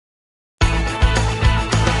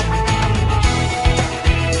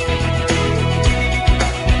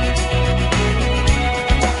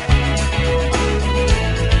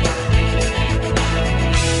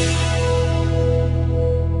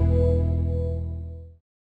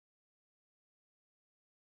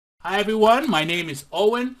Hi everyone, my name is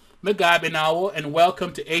Owen Megabenawo and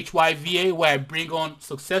welcome to HYVA, where I bring on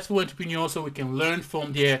successful entrepreneurs so we can learn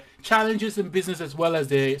from their challenges in business as well as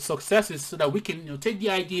their successes so that we can take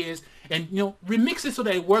the ideas and remix it so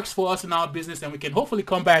that it works for us in our business, and we can hopefully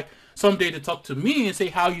come back someday to talk to me and say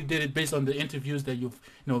how you did it based on the interviews that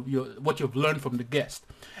what you've learned from the guest.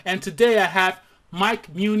 And today I have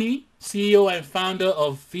Mike Muni, CEO and founder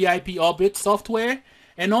of VIP Orbit Software.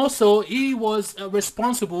 And also, he was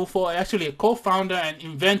responsible for actually a co-founder and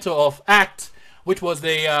inventor of ACT, which was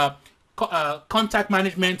the contact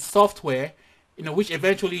management software, which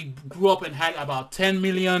eventually grew up and had about 10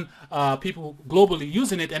 million people globally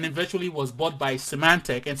using it, and eventually was bought by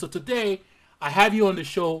Symantec. And so today, I have you on the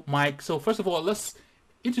show, Mike. So first of all, let's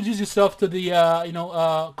introduce yourself to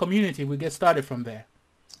the community. We get started from there.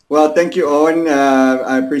 Well, thank you, Owen.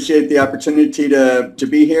 I appreciate the opportunity to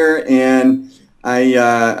be here, and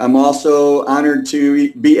I'm also honored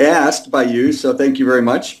to be asked by you, so thank you very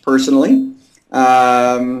much personally.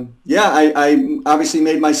 I obviously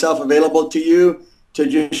made myself available to you to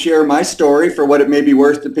just share my story for what it may be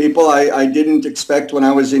worth to people. I didn't expect when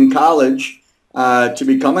I was in college to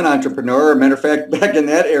become an entrepreneur. As a matter of fact, back in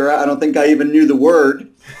that era, I don't think I even knew the word.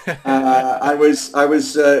 I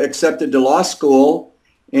was accepted to law school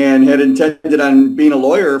and had intended on being a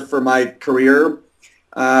lawyer for my career.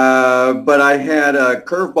 But I had a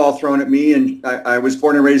curveball thrown at me, and I was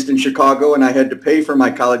born and raised in Chicago, and I had to pay for my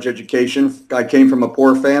college education. I came from a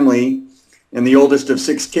poor family and the oldest of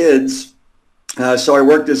 6 kids. So I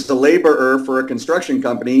worked as a laborer for a construction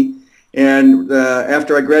company. And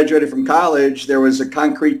after I graduated from college, there was a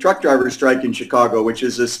concrete truck driver strike in Chicago, which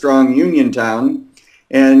is a strong union town.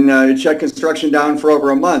 And it shut construction down for over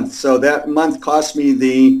a month. So that month cost me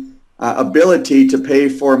the ability to pay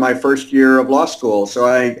for my first year of law school, so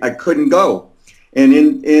I couldn't go. And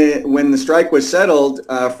when the strike was settled,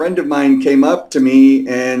 a friend of mine came up to me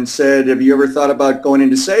and said, "Have you ever thought about going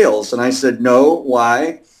into sales?" And I said, "No,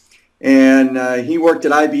 why?" And he worked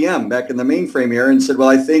at IBM back in the mainframe era and said, "Well,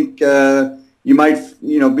 I think you might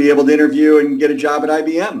be able to interview and get a job at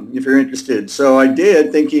IBM if you're interested." So I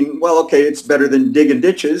did, thinking, well, okay, it's better than digging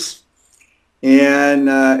ditches. And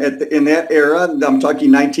in that era, I'm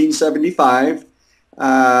talking 1975,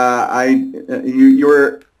 you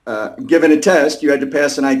were given a test. You had to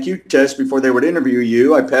pass an IQ test before they would interview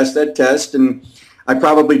you. I passed that test, and I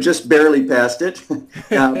probably just barely passed it,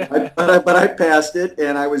 but I passed it,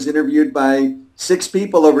 and I was interviewed by 6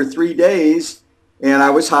 people over 3 days, and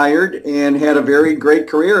I was hired and had a very great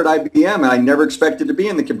career at IBM. I never expected to be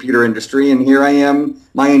in the computer industry, and here I am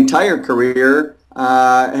my entire career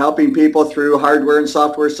helping people through hardware and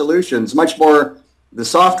software solutions, much more the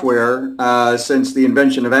software since the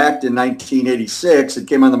invention of ACT in 1986. It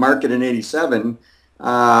came on the market in 87.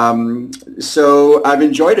 So I've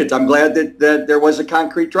enjoyed it. I'm glad that there was a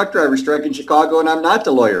concrete truck driver strike in Chicago and I'm not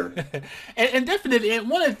the lawyer. and definitely, and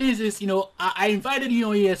one of the things is, I invited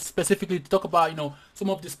you here specifically to talk about, some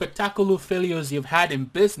of the spectacular failures you've had in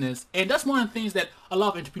business. And that's one of the things that a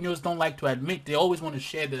lot of entrepreneurs don't like to admit. They always want to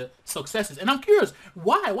share the successes. And I'm curious,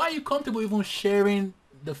 why? Why are you comfortable even sharing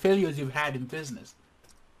the failures you've had in business?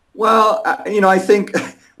 Well, I think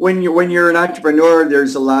when you're an entrepreneur,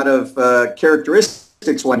 there's a lot of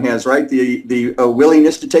characteristics one has, right? The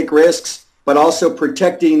willingness to take risks, but also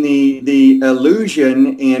protecting the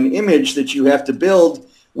illusion and image that you have to build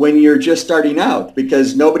when you're just starting out,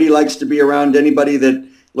 because nobody likes to be around anybody that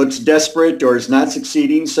looks desperate or is not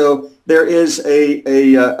succeeding. So there is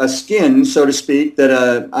a skin, so to speak, that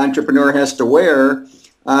an entrepreneur has to wear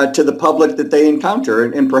to the public that they encounter.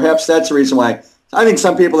 And perhaps that's the reason why I think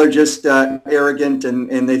some people are just arrogant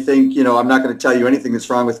and they think, I'm not going to tell you anything that's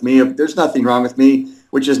wrong with me. If there's nothing wrong with me,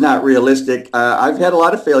 which is not realistic. I've had a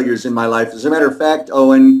lot of failures in my life. As a matter of fact,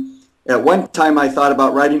 Owen, at one time I thought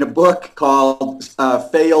about writing a book called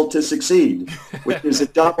Fail to Succeed, which is a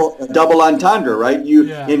double entendre, right?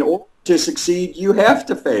 In order to succeed, you have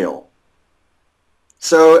to fail.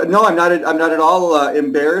 So no, I'm not at all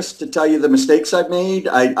embarrassed to tell you the mistakes I've made.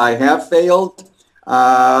 I have failed.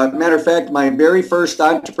 Matter of fact, my very first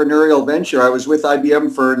entrepreneurial venture, I was with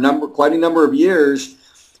IBM for quite a number of years,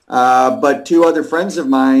 but 2 other friends of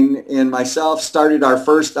mine and myself started our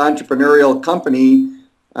first entrepreneurial company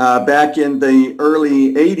back in the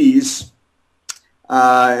early 80s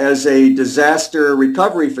as a disaster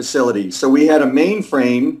recovery facility. So we had a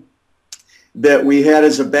mainframe that we had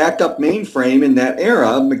as a backup mainframe in that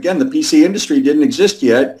era. Again, the PC industry didn't exist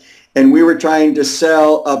yet. And we were trying to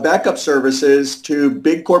sell backup services to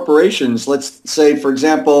big corporations. Let's say, for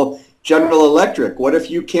example, General Electric, what if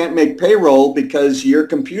you can't make payroll because your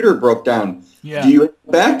computer broke down? Yeah. Do you have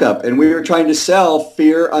backup? And we were trying to sell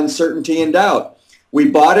fear, uncertainty, and doubt. We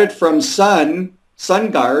bought it from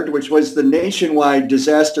SunGuard, which was the nationwide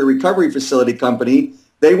disaster recovery facility company.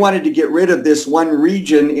 They wanted to get rid of this one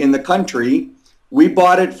region in the country. We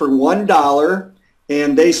bought it for $1,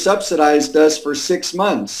 and they subsidized us for 6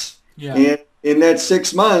 months. Yeah. And in that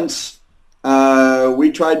 6 months,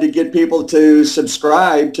 we tried to get people to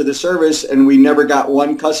subscribe to the service, and we never got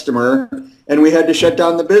one customer, and we had to shut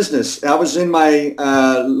down the business. I was in my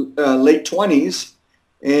late 20s,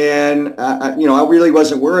 and I really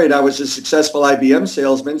wasn't worried. I was a successful IBM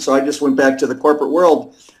salesman, so I just went back to the corporate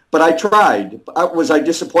world. But I tried. Was I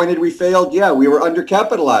disappointed we failed? Yeah, we were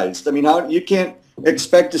undercapitalized. I mean, you can't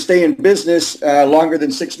expect to stay in business longer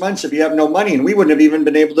than 6 months if you have no money, and we wouldn't have even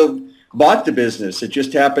been able to bought the business. It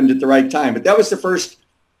just happened at the right time. But that was the first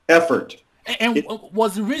effort. And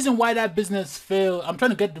was the reason why that business failed? I'm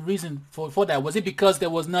trying to get the reason for that. Was it because there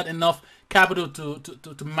was not enough capital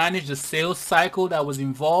to manage the sales cycle that was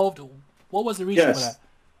involved? What was the reason for that?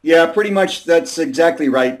 Yeah, pretty much that's exactly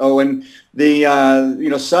right, Owen.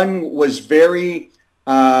 The Sun was very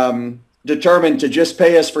determined to just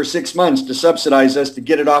pay us for 6 months to subsidize us to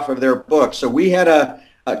get it off of their books. So we had a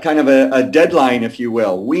kind of a deadline, if you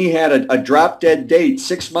will. We had a drop dead date,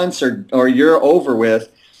 6 months or you're over with.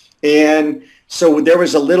 And so there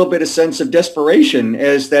was a little bit of sense of desperation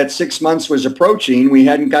as that 6 months was approaching. We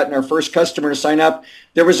hadn't gotten our first customer to sign up.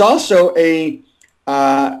 There was also a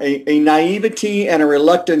naivety and a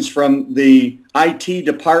reluctance from the IT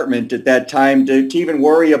department at that time to even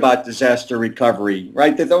worry about disaster recovery,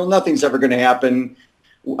 right? That nothing's ever going to happen.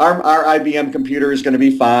 Our IBM computer is going to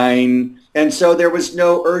be fine. And so there was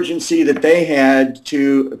no urgency that they had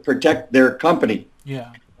to protect their company.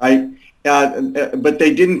 Yeah. Right. But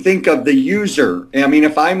they didn't think of the user. I mean,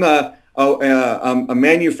 if I'm a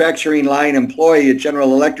manufacturing line employee at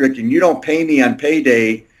General Electric and you don't pay me on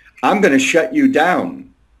payday, I'm going to shut you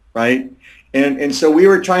down. Right. And so we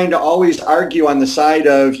were trying to always argue on the side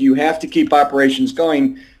of you have to keep operations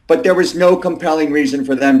going. But there was no compelling reason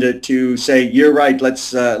for them to say, you're right,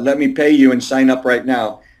 let me pay you and sign up right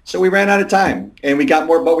now. So we ran out of time, and we got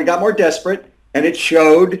more desperate, and it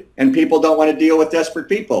showed, and people don't want to deal with desperate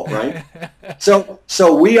people, right? So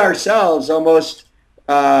we ourselves almost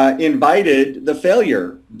invited the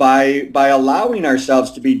failure by allowing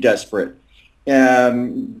ourselves to be desperate.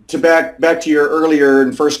 To back to your earlier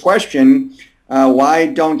and first question, why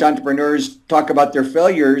don't entrepreneurs talk about their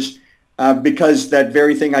failures? Because that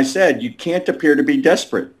very thing I said, you can't appear to be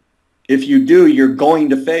desperate. If you do, you're going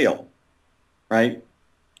to fail, right?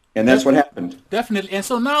 And that's what happened. Definitely. And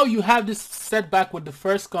so now you have this setback with the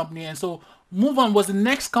first company. And so move on. Was the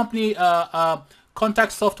next company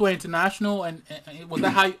Contact Software International? And was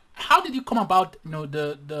that how did you come about,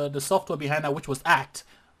 the software behind that, which was ACT?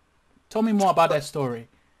 Tell me more about that story.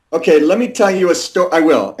 Okay, let me tell you a story. I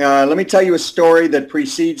will. Let me tell you a story that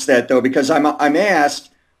precedes that, though, because I'm asked,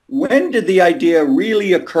 when did the idea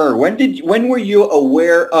really occur? When were you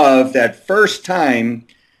aware of that first time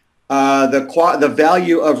the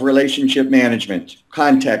value of relationship management,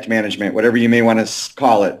 contact management, whatever you may want to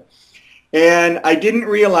call it? And I didn't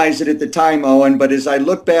realize it at the time, Owen, but as I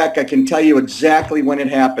look back, I can tell you exactly when it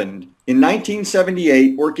happened. In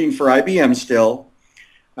 1978, working for IBM still,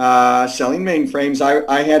 selling mainframes,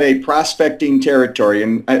 I had a prospecting territory,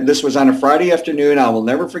 and this was on a Friday afternoon. I will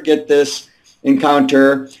never forget this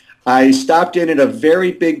encounter. I stopped in at a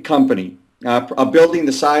very big company, a building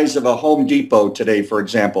the size of a Home Depot today, for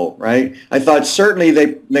example, right? I thought certainly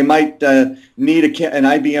they might need an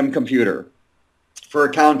IBM computer for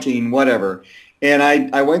accounting, whatever. And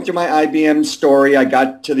I went through my IBM story. I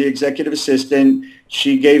got to the executive assistant.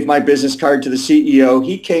 She gave my business card to the CEO.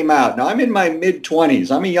 He came out. Now, I'm in my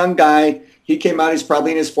mid-20s. I'm a young guy. He came out. He's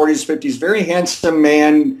probably in his 40s, 50s. Very handsome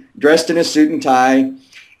man, dressed in a suit and tie.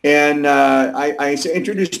 And I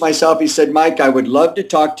introduced myself. He said, Mike, I would love to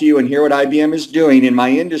talk to you and hear what IBM is doing in my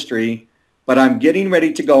industry, but I'm getting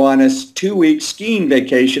ready to go on a 2-week skiing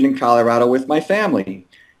vacation in Colorado with my family.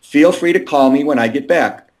 Feel free to call me when I get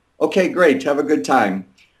back. Okay, great. Have a good time.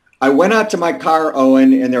 I went out to my car,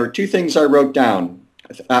 Owen, and there were 2 things I wrote down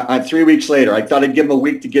 3 weeks later. I thought I'd give him a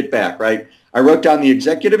week to get back, right? I wrote down the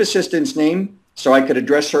executive assistant's name so I could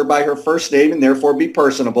address her by her first name and therefore be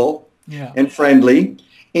personable and friendly.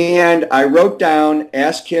 And I wrote down,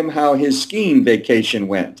 ask him how his skiing vacation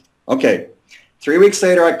went. Okay. 3 weeks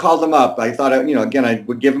later, I called him up. I thought, again, I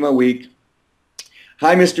would give him a week.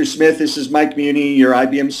 Hi, Mr. Smith. This is Mike Muni, your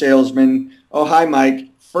IBM salesman. Oh, hi, Mike.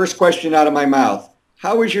 First question out of my mouth.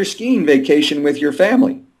 How was your skiing vacation with your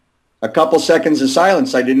family? a couple seconds of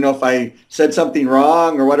silence. I didn't know if I said something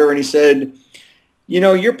wrong or whatever. And he said,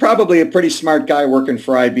 you're probably a pretty smart guy working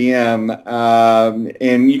for IBM,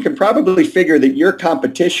 and you can probably figure that your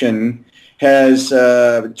competition has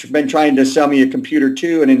been trying to sell me a computer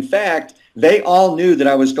too. And in fact, they all knew that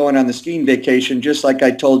I was going on the skiing vacation, just like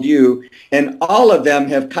I told you. And all of them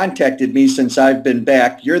have contacted me since I've been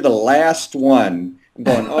back. You're the last one. I'm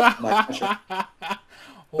going, oh my gosh.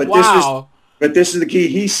 But Wow. this is the key.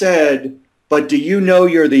 He said, but do you know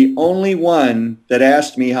you're the only one that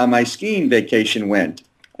asked me how my skiing vacation went?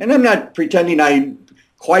 And I'm not pretending I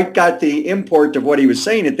quite got the import of what he was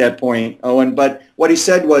saying at that point, Owen, but what he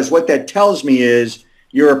said was, what that tells me is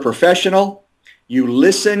you're a professional. You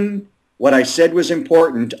listen. What I said was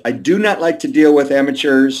important. I do not like to deal with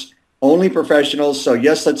amateurs, only professionals. So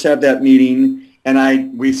yes, let's have that meeting.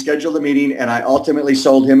 And we scheduled the meeting, and I ultimately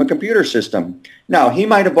sold him a computer system. Now, he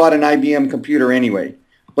might have bought an IBM computer anyway,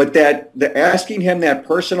 but asking him that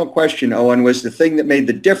personal question, Owen, was the thing that made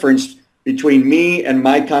the difference between me and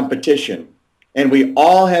my competition. And we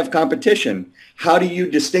all have competition. How do you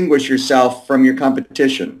distinguish yourself from your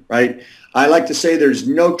competition, right? I like to say there's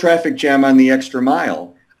no traffic jam on the extra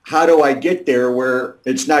mile. How do I get there where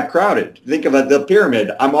it's not crowded? Think of the pyramid.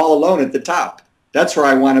 I'm all alone at the top. That's where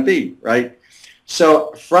I want to be, right?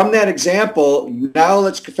 So from that example, now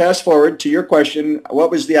let's fast forward to your question. What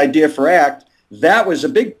was the idea for ACT? That was a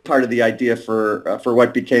big part of the idea for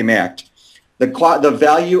what became ACT. The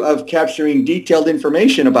value of capturing detailed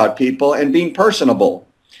information about people and being personable.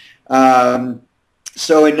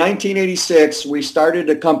 So in 1986, we started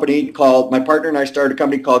a company called, my partner and I started a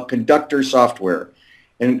company called Conductor Software.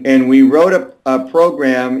 And we wrote a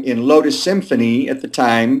program in Lotus Symphony at the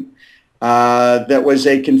time that was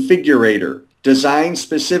a configurator designed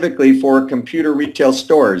specifically for computer retail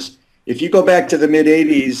stores. If you go back to the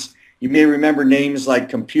mid-'80s, you may remember names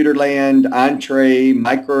like Computerland, Entree,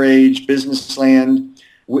 Microage, Businessland,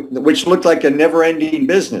 which looked like a never-ending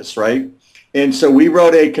business, right? And so we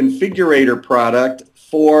wrote a configurator product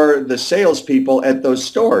for the salespeople at those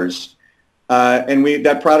stores. And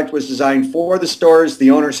that product was designed for the stores.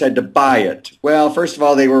 The owners had to buy it. Well, first of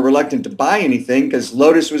all, they were reluctant to buy anything because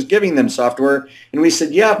Lotus was giving them software. And we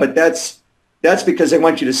said, yeah, but that's because they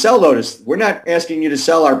want you to sell Lotus. We're not asking you to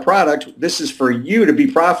sell our product. This is for you to be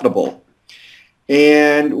profitable.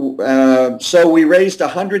 And so we raised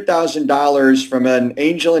 $100,000 from an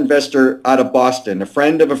angel investor out of Boston, a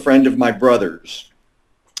friend of my brother's.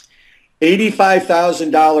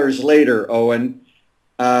 $85,000 later, Owen,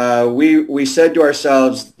 we said to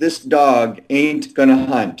ourselves, this dog ain't going to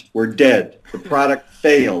hunt. We're dead. The product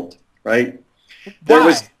failed, right?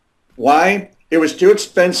 Why? It was too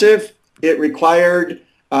expensive. It required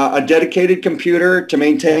a dedicated computer to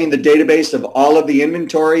maintain the database of all of the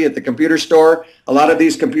inventory at the computer store. A lot of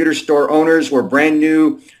these computer store owners were brand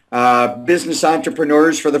new business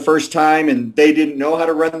entrepreneurs for the first time, and they didn't know how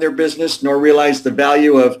to run their business nor realize the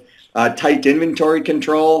value of tight inventory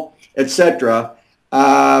control, etc.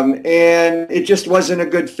 And it just wasn't a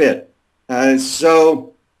good fit.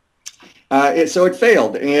 So it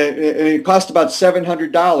failed, and it cost about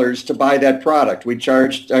 $700 to buy that product. We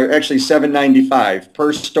charged actually $795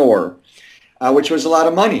 per store, which was a lot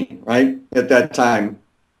of money, right, at that time.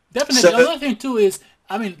 Definitely. So, Another thing too is,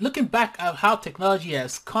 I mean, looking back at how technology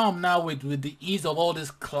has come now with the ease of all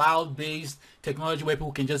this cloud-based technology where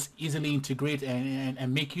people can just easily integrate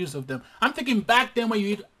and make use of them. I'm thinking back then when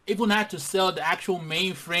you even had to sell the actual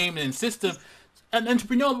mainframe and system. An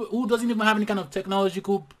entrepreneur who doesn't even have any kind of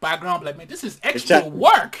technological background, like, man, this is extra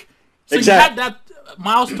work. So you had that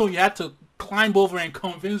milestone you had to climb over and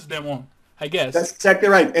convince them on, I guess. That's exactly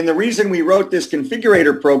right. And the reason we wrote this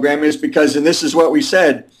configurator program is because, and this is what we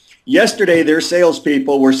said, yesterday their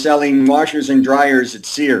salespeople were selling washers and dryers at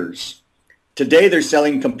Sears. Today they're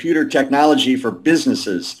selling computer technology for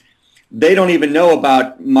businesses. They don't even know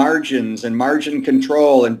about margins and margin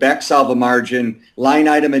control and back solve a margin, line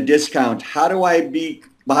item a discount. How do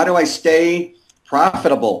I stay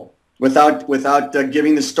profitable without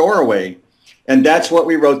giving the store away? And that's what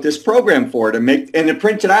we wrote this program for, to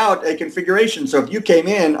print it out a configuration. So if you came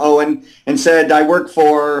in, Owen, and said, I work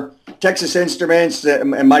for Texas Instruments,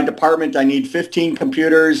 in my department I need 15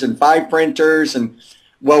 computers and 5 printers,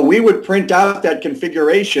 well, we would print out that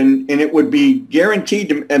configuration, and it would be guaranteed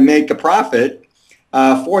to make a profit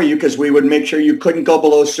for you, because we would make sure you couldn't go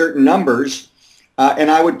below certain numbers,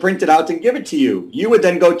 and I would print it out and give it to you. You would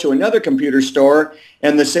then go to another computer store,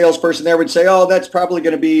 and the salesperson there would say, oh, that's probably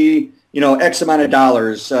going to be, X amount of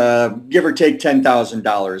dollars, give or take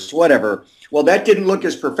 $10,000, whatever. Well, that didn't look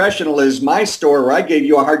as professional as my store, where I gave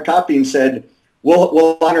you a hard copy and said,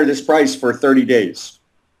 we'll honor this price for 30 days.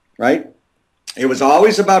 right? It was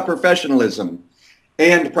always about professionalism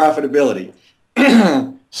and profitability.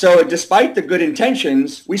 So despite the good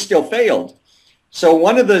intentions, we still failed. So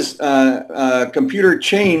one of the computer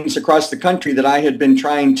chains across the country that I had been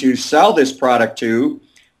trying to sell this product to,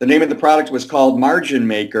 the name of the product was called Margin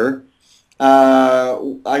Maker.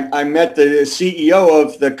 I met the CEO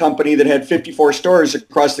of the company that had 54 stores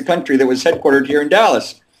across the country that was headquartered here in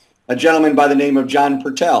Dallas, a gentleman by the name of John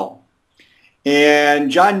Pertell.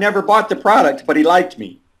 And John never bought the product, but he liked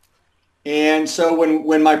me. And so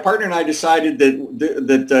when my partner and I decided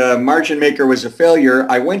that Margin Maker was a failure,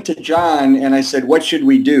 I went to John and I said, what should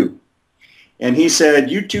we do? And he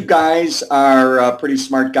said, you two guys are pretty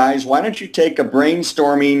smart guys. Why don't you take a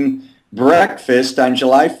brainstorming breakfast on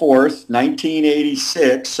July 4th,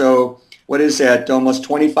 1986. So what is that? Almost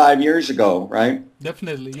 25 years ago, right?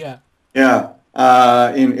 Definitely, yeah. Yeah.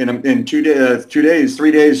 In 2 days,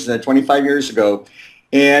 3 days, 25 years ago.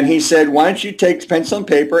 And he said, why don't you take pencil and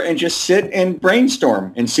paper and just sit and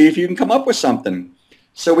brainstorm and see if you can come up with something.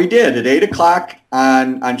 So we did. At 8 o'clock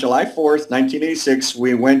on July 4th, 1986,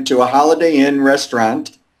 we went to a Holiday Inn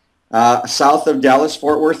restaurant south of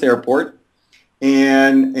Dallas-Fort Worth Airport.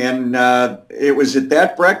 And it was at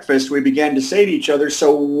that breakfast we began to say to each other,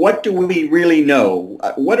 so what do we really know?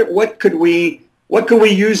 What could we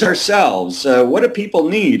use ourselves? What do people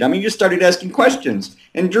need? I mean, you started asking questions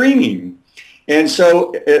and dreaming. And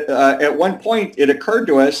so at one point it occurred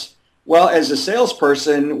to us, well, as a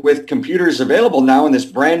salesperson with computers available now in this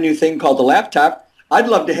brand new thing called the laptop, I'd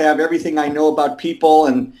love to have everything I know about people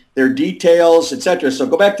and their details, etc. So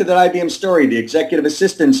go back to that IBM story, the executive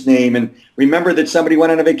assistant's name, and remember that somebody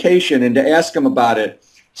went on a vacation and to ask them about it.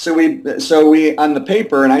 So we on the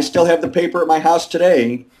paper, and I still have the paper at my house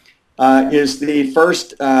today, is the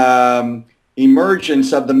first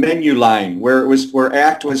emergence of the menu line where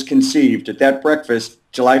ACT was conceived at that breakfast,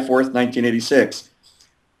 July 4th, 1986.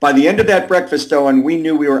 By the end of that breakfast, Owen, we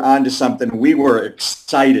knew we were on to something. We were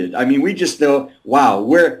excited. I mean, we just know, wow,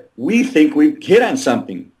 we think we've hit on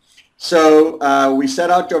something. So we set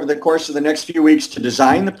out over the course of the next few weeks to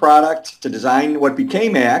design the product, to design what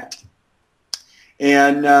became ACT.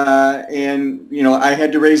 And you know, I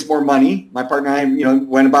had to raise more money. My partner and I,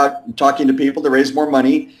 went about talking to people to raise more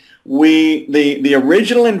money. The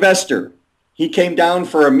original investor, he came down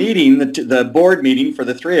for a meeting, the board meeting for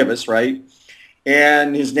the three of us, right?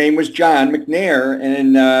 And his name was John McNair,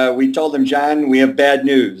 and we told him, John, we have bad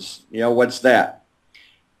news. What's that?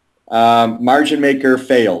 Margin Maker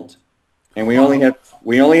failed, and we only have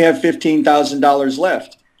 $15,000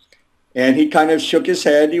 left. And he kind of shook his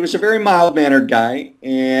head. He was a very mild-mannered guy,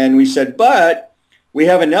 and we said, but we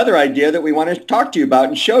have another idea that we want to talk to you about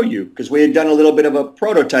and show you, because we had done a little bit of a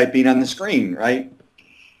prototyping on the screen, right?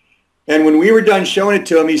 And when we were done showing it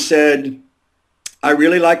to him, he said, I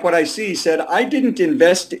really like what I see. He said, I didn't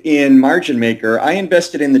invest in Margin Maker. I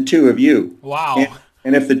invested in the two of you. Wow.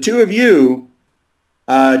 And if the two of you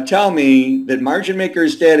tell me that Margin Maker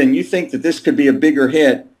is dead and you think that this could be a bigger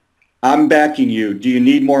hit, I'm backing you. Do you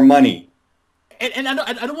need more money? And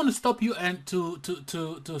I don't want to stop you and to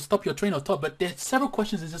stop your train of thought, but there's several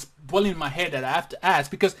questions that's just boiling in my head that I have to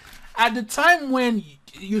ask, because at the time when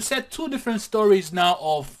you said two different stories now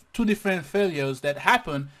of two different failures that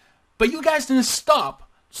happened, but you guys didn't stop.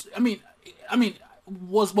 I mean,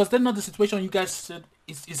 was there not the situation you guys said,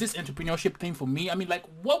 is this entrepreneurship thing for me? I mean, like,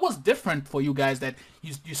 what was different for you guys that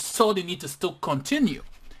you saw the need to still continue?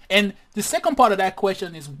 And the second part of that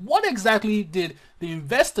question is, what exactly did the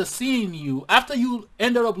investor see in you after you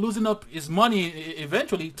ended up losing up his money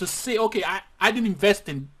eventually to say, okay, I didn't invest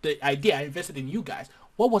in the idea, I invested in you guys.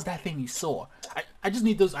 What was that thing he saw? I just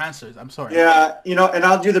need those answers. I'm sorry. Yeah, and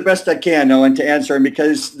I'll do the best I can, Owen, to answer him,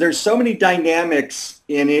 because there's so many dynamics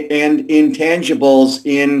and intangibles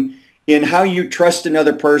in how you trust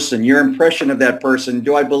another person, your impression of that person.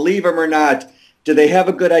 Do I believe them or not? Do they have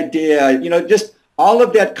a good idea? Just all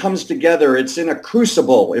of that comes together. It's in a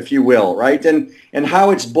crucible, if you will, right? And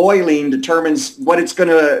how it's boiling determines what it's going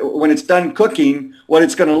to, when it's done cooking, what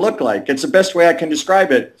it's going to look like. It's the best way I can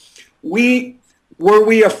describe it. Were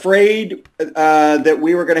we afraid that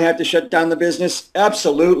we were going to have to shut down the business?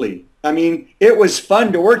 Absolutely. I mean, it was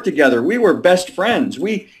fun to work together. We were best friends.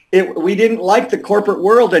 We didn't like the corporate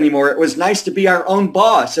world anymore. It was nice to be our own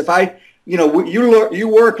boss. If you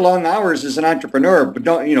work long hours as an entrepreneur, but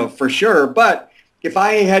don't, for sure. But if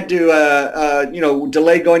I had to,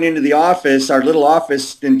 delay going into the office, our little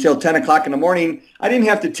office, until 10 o'clock in the morning, I didn't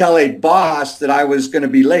have to tell a boss that I was going to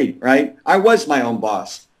be late, right? I was my own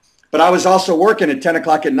boss. But I was also working at 10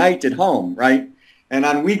 o'clock at night at home, right? And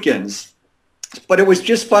on weekends. But it was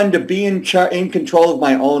just fun to be in control of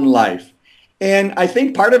my own life. And I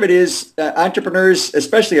think part of it is entrepreneurs,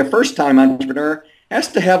 especially a first-time entrepreneur, has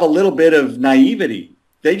to have a little bit of naivety.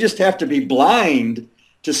 They just have to be blind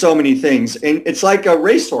to so many things. And it's like a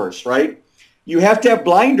racehorse, right? You have to have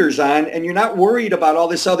blinders on, and you're not worried about all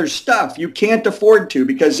this other stuff. You can't afford to,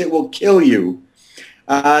 because it will kill you.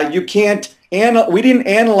 You can't, we didn't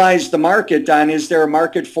analyze the market on, is there a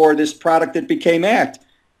market for this product that became ACT?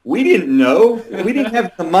 We didn't know. We didn't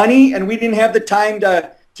have the money, and we didn't have the time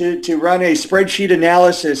to run a spreadsheet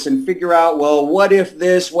analysis and figure out, well, what if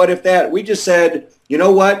this, what if that? We just said, you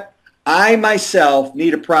know what? I myself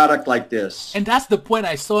need a product like this. And that's the point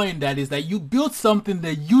I saw in that, is that you built something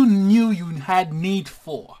that you knew you had need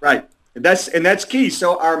for. Right. That's key.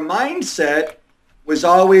 So our mindset was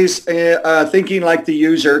always thinking like the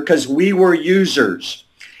user, because we were users.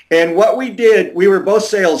 And what we did, we were both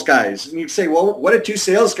sales guys. And you say, well, what do two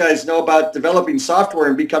sales guys know about developing software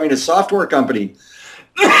and becoming a software company?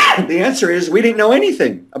 The answer is we didn't know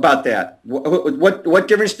anything about that. What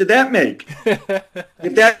difference did that make?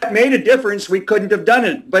 If that made a difference, we couldn't have done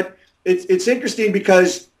it. But it's interesting,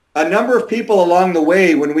 because a number of people along the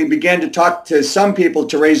way, when we began to talk to some people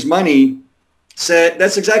to raise money, said,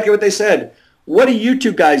 that's exactly what they said. What do you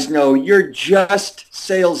two guys know? You're just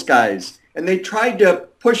sales guys. And they tried to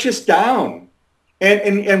push us down.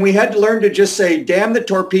 And we had to learn to just say, damn the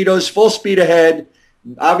torpedoes, full speed ahead.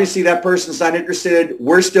 Obviously, that person's not interested.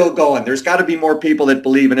 We're still going. There's got to be more people that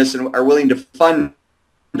believe in us and are willing to fund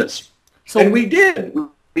us. And we did.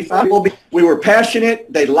 We were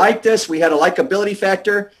passionate. They liked us. We had a likability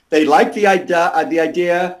factor. They liked the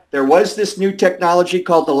idea. There was this new technology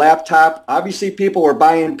called the laptop. Obviously, people were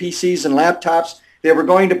buying PCs and laptops. They were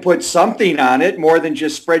going to put something on it more than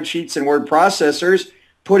just spreadsheets and word processors.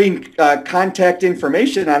 Putting contact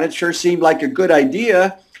information on it sure seemed like a good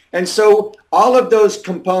idea. And so all of those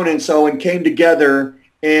components, Owen, came together,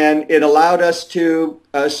 and it allowed us to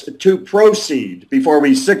proceed before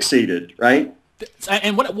we succeeded, right?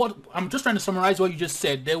 And what I'm just trying to summarize what you just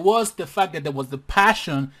said. There was the fact that there was the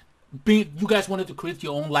passion. You guys wanted to create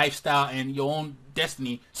your own lifestyle and your own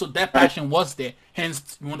destiny. So that passion was there.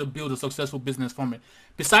 Hence, you want to build a successful business from it.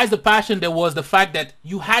 Besides the passion, there was the fact that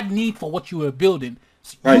you had need for what you were building.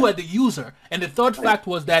 So you were the user. And the third fact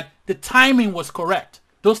was that the timing was correct.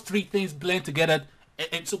 Those three things blend together.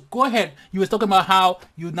 And so go ahead. You were talking about how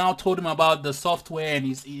you now told him about the software, and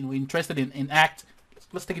he's interested in ACT.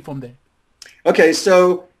 Let's take it from there. Okay,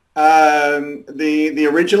 so the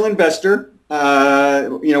original investor,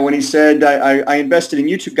 when he said, I invested in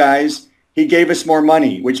you two guys, he gave us more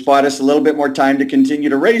money, which bought us a little bit more time to continue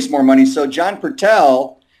to raise more money. So John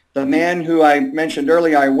Pertel, the man who I mentioned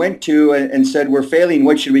earlier, I went to and said, we're failing,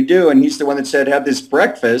 what should we do? And he's the one that said, have this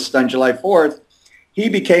breakfast on July 4th. He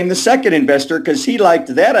became the second investor because he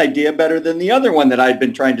liked that idea better than the other one that I'd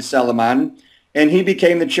been trying to sell him on. And he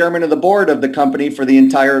became the chairman of the board of the company for the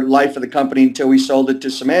entire life of the company until we sold it to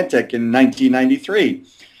Symantec in 1993.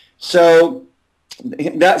 So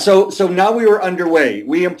now we were underway.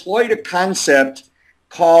 We employed a concept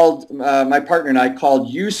called, my partner and I called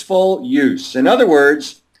useful use. In other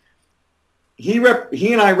words, he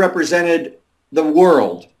and I represented the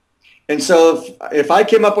world. And so if I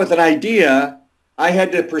came up with an idea, I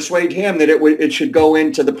had to persuade him that it should go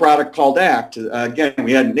into the product called ACT. Again,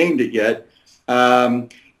 we hadn't named it yet.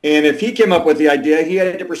 And if he came up with the idea, he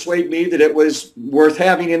had to persuade me that it was worth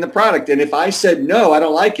having in the product. And if I said, no, I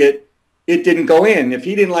don't like it, it didn't go in. If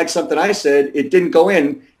he didn't like something I said, it didn't go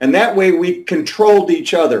in. And that way we controlled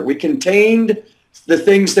each other. We contained the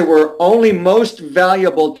things that were only most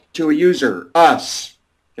valuable to a user, us.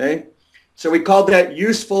 Okay? So we called that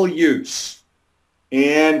useful use.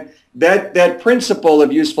 And that principle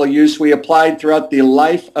of useful use we applied throughout the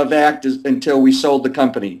life of ACT until we sold the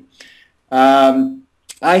company.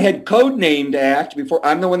 I had codenamed ACT before.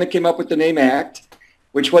 I'm the one that came up with the name ACT,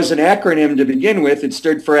 which was an acronym to begin with. It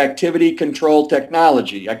stood for Activity Control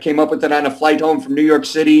Technology. I came up with it on a flight home from New York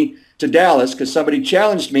City to Dallas because somebody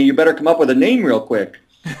challenged me, you better come up with a name real quick.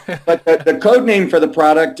 But the code name for the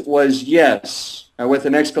product was YES with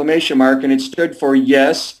an exclamation mark, and it stood for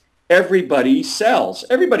Yes, Everybody Sells.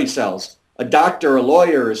 Everybody sells. A doctor, a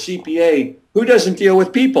lawyer, a CPA. Who doesn't deal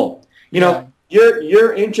with people? You know,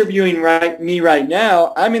 you're interviewing me right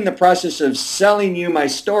now. I'm in the process of selling you my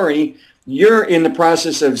story. You're in the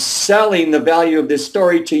process of selling the value of this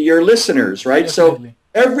story to your listeners, right? Definitely. So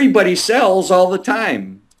everybody sells all the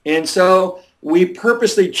time. And so we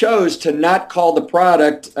purposely chose to not call the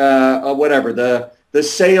product the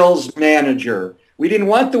sales manager. We didn't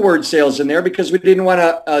want the word sales in there because we didn't want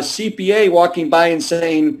a CPA walking by and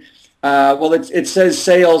saying, well, it says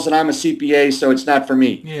sales and I'm a CPA, so it's not for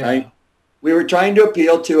me, right? We were trying to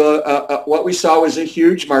appeal to what we saw was a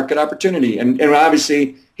huge market opportunity. And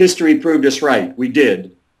obviously, history proved us right. We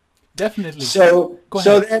did. Definitely. So, Go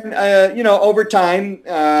so ahead. then, over time,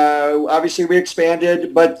 obviously we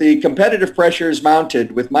expanded, but the competitive pressures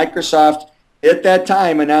mounted with Microsoft at that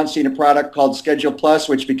time announcing a product called Schedule Plus,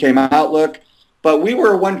 which became Outlook. But we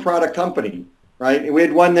were a one product company, right? We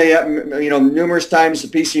had won the, numerous times the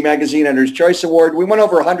PC Magazine Editor's Choice Award. We won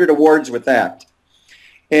over 100 awards with that.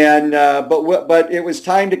 And, but it was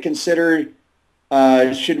time to consider,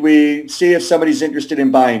 should we see if somebody's interested in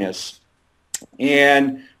buying us?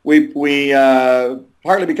 And we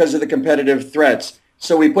partly because of the competitive threats.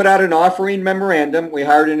 So we put out an offering memorandum. We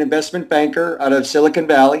hired an investment banker out of Silicon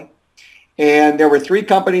Valley. And there were three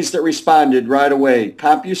companies that responded right away.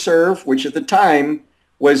 CompuServe, which at the time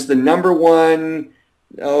was the number one,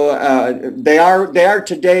 they are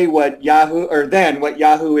today what Yahoo, or then what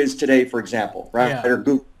Yahoo is today, for example, right? Yeah. Or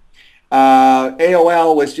Google.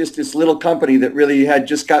 AOL was just this little company that really had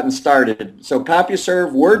just gotten started. So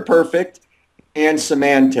CompuServe, WordPerfect, and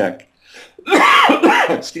Symantec.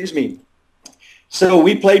 Excuse me. So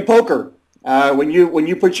we played poker. When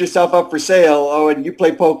you put yourself up for sale, and you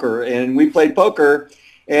play poker, and we played poker,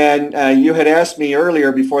 and you had asked me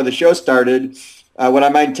earlier before the show started, would I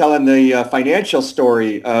mind telling the financial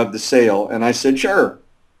story of the sale? And I said, sure.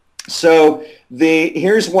 So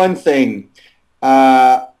here's one thing.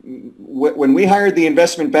 When we hired the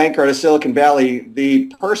investment banker out of Silicon Valley, the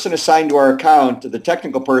person assigned to our account, the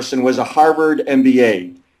technical person, was a Harvard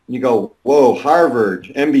MBA. And you go, whoa, Harvard,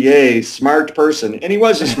 MBA, smart person. And he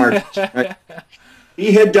was a smart person, right?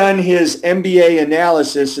 He had done his MBA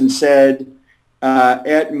analysis and said,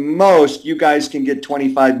 at most, you guys can get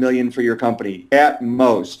 $25 million for your company, at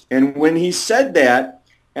most. And when he said that,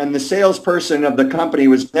 and the salesperson of the company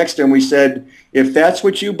was next to him, we said, if that's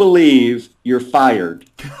what you believe, you're fired.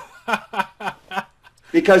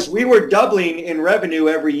 Because we were doubling in revenue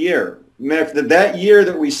every year. That year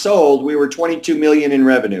that we sold, we were 22 million in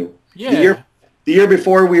revenue. Yeah. The year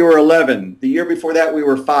before, we were 11. The year before that, we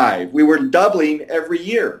were 5. We were doubling every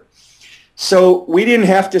year. So we didn't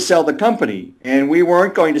have to sell the company, and we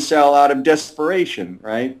weren't going to sell out of desperation,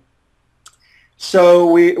 right?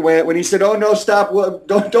 So when he said, oh, no, stop, well,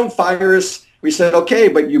 don't fire us, we said, okay,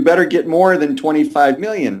 but you better get more than 25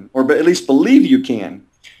 million, or at least believe you can.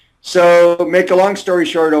 So make a long story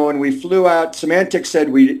short, Owen, we flew out. Symantec said,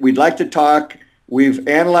 we'd like to talk. We've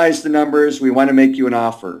analyzed the numbers. We want to make you an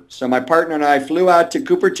offer. So my partner and I flew out to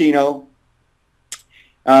Cupertino.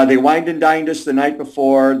 They wined and dined us the night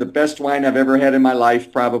before, the best wine I've ever had in my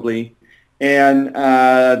life, probably. And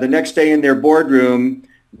the next day in their boardroom,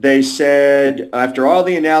 they said, after all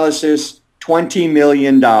the analysis, $20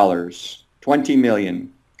 million. $20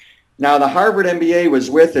 million. Now, the Harvard MBA was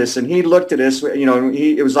with us, and he looked at us,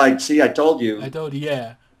 it was like, see, I told you. I told you,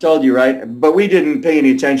 yeah. Told you, right? But we didn't pay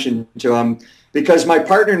any attention to him because my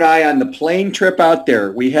partner and I on the plane trip out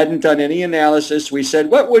there, we hadn't done any analysis. We said,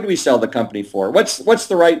 what would we sell the company for? What's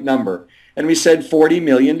the right number? And we said $40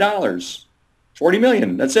 million. $40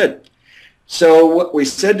 million, that's it. So what we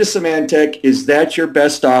said to Symantec, is that your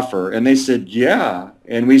best offer? And they said, yeah.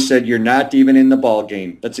 And we said, you're not even in the ball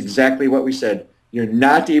game. That's exactly what we said. You're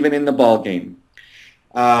not even in the ball game.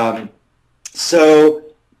 So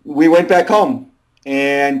we went back home.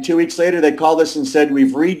 And 2 weeks later, they called us and said,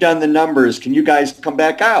 we've redone the numbers. Can you guys come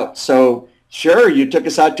back out? So sure, you took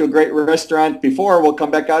us out to a great restaurant before. We'll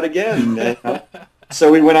come back out again.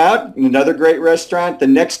 So we went out, another great restaurant. The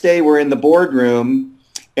next day, we're in the boardroom.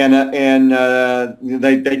 And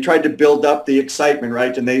they tried to build up the excitement,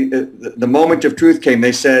 right? And the moment of truth came.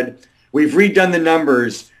 They said, we've redone the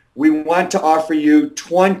numbers. We want to offer you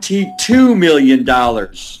 $22 million.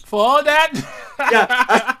 For all that?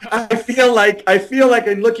 Yeah, I feel like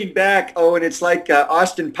in looking back, and it's like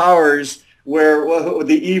Austin Powers, where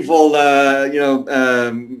the evil,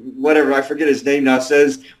 whatever, I forget his name now,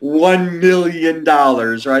 says $1 million,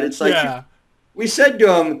 right? It's like, yeah. We said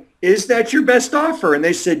to him, is that your best offer? And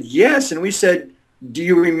they said, yes. And we said, do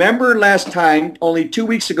you remember last time, only 2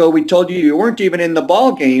 weeks ago, we told you weren't even in the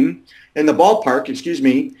ballpark, excuse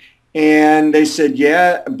me. And they said,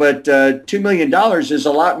 yeah, but $2 million is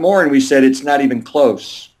a lot more. And we said, it's not even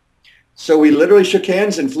close. So we literally shook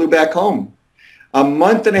hands and flew back home. A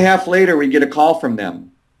month and a half later, we get a call from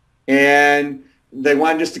them. And they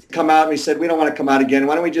wanted us to come out. And we said, we don't want to come out again.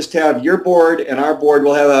 Why don't we just have your board and our board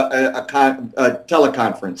will have a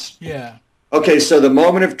teleconference. Yeah. Okay, so the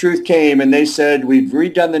moment of truth came, and they said, we've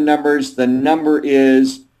redone the numbers. The number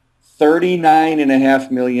is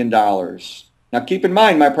 $39.5 million. Now, keep in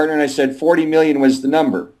mind, my partner and I said $40 million was the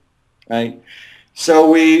number, right?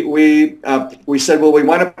 So we said, well, we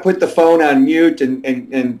want to put the phone on mute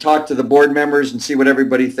and talk to the board members and see what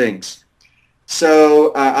everybody thinks.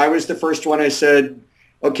 So I was the first one. I said,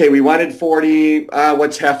 okay, we wanted 40.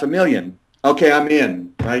 What's $500,000? Okay, I'm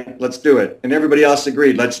in. Right, let's do it. And everybody else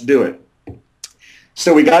agreed. Let's do it.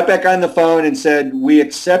 So we got back on the phone and said, we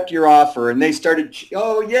accept your offer. And they started,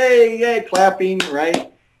 oh, yay, yay, clapping,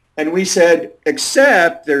 right? And we said,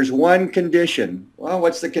 except there's one condition. Well,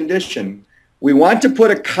 what's the condition? We want to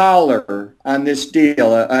put a collar on this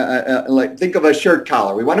deal. Like, think of a shirt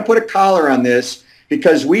collar. We want to put a collar on this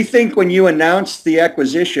because we think when you announce the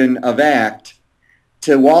acquisition of ACT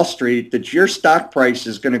to Wall Street that your stock price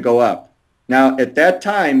is going to go up. Now, at that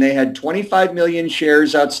time, they had 25 million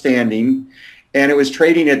shares outstanding, and it was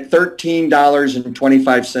trading at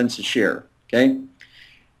 $13.25 a share, okay?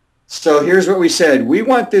 So here's what we said. We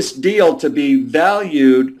want this deal to be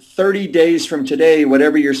valued 30 days from today,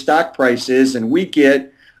 whatever your stock price is, and we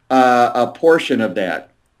get a portion of that.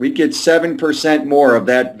 We get 7% more of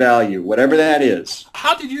that value, whatever that is.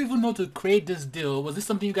 How did you even know to create this deal? Was this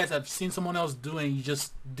something you guys have seen someone else do and you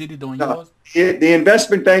just did it on yours? The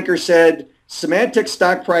investment banker said, Symantec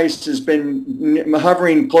stock price has been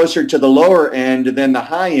hovering closer to the lower end than the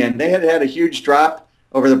high end. They had had a huge drop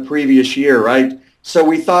over the previous year, right? So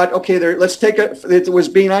we thought, okay, let's take it was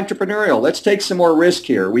being entrepreneurial. Let's take some more risk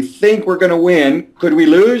here. We think we're going to win. Could we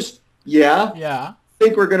lose? Yeah. Yeah. I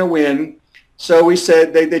think we're going to win. So we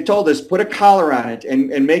said, they told us, put a collar on it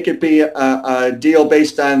and make it be a deal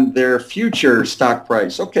based on their future stock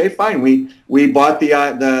price. Okay, fine. We bought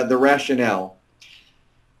the rationale.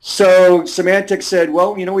 So Symantec said,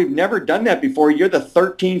 well, we've never done that before. You're the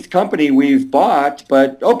 13th company we've bought,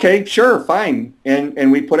 but okay, sure, fine.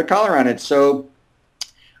 And we put a collar on it. So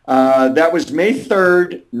that was May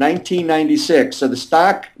 3rd, 1996. So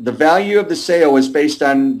the value of the sale was based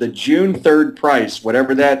on the June 3rd price,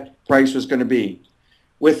 whatever that price was going to be.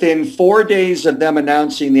 Within 4 days of them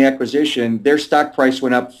announcing the acquisition, their stock price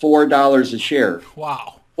went up $4 a share.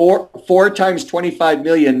 Wow. Four times 25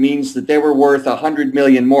 million means that they were worth 100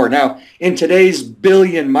 million more. Now, in today's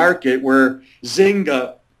billion market where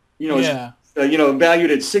Zynga, is valued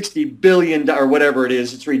at $60 billion or whatever it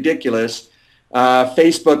is, it's ridiculous.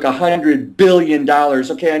 Facebook, $100 billion.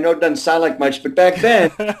 Okay, I know it doesn't sound like much, but back then,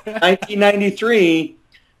 1993,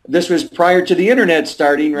 this was prior to the internet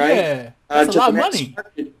starting, right? Yeah, that's a lot of money.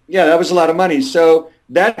 Yeah, that was a lot of money. So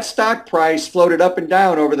that stock price floated up and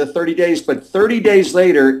down over the 30 days, but 30 days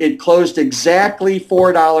later, it closed exactly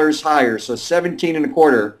 $4 higher, so 17 and a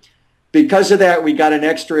quarter. Because of that, we got an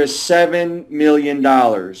extra $7 million,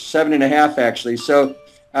 7.5 actually. So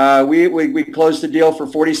we closed the deal for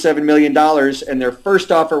 $47 million, and their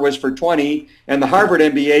first offer was for 20, and the Harvard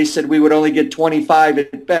MBA said we would only get 25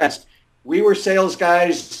 at best. We were sales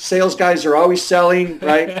guys. Sales guys are always selling,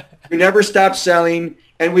 right? We never stopped selling,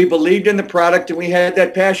 and we believed in the product, and we had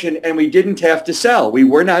that passion, and we didn't have to sell. We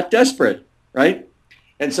were not desperate, right?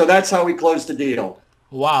 And so that's how we closed the deal.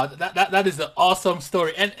 Wow, that is an awesome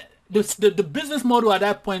story. And the business model at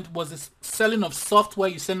that point was this selling of software.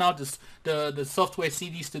 You send out the software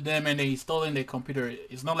CDs to them, and they install in their computer.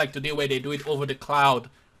 It's not like today where they do it over the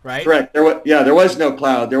cloud. Right? Correct. There was no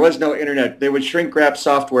cloud. There was no internet. They would shrink wrap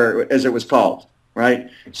software, as it was called, right?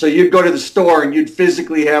 So you'd go to the store and you'd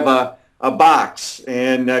physically have a box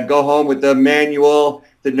and go home with the manual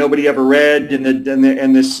that nobody ever read and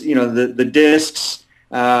the discs,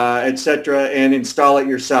 etc., and install it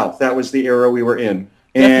yourself. That was the era we were in.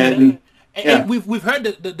 And we've heard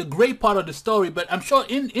the great part of the story, but I'm sure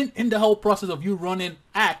in the whole process of you running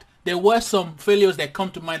ACT, there were some failures that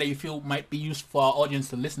come to mind that you feel might be useful for our audience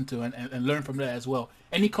to listen to and learn from that as well.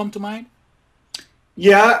 Any come to mind?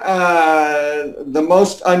 Yeah, the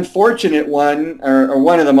most unfortunate one, or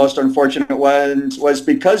one of the most unfortunate ones, was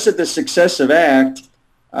because of the success of ACT,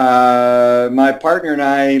 my partner and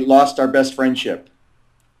I lost our best friendship.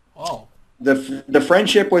 Oh. The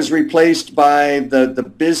friendship was replaced by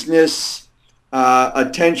the business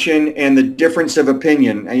attention and the difference of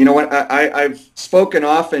opinion. And you know what? I've spoken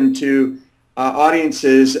often to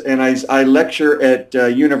audiences, and I lecture at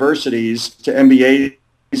universities to MBAs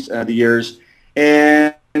the years,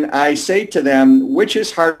 and I say to them, which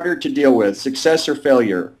is harder to deal with, success or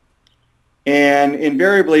failure? And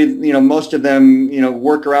invariably, most of them,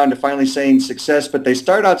 work around to finally saying success, but they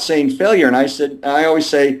start out saying failure. And I always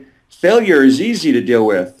say, failure is easy to deal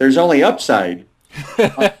with. There's only upside.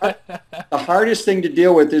 The hardest thing to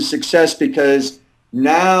deal with is success, because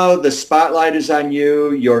now the spotlight is on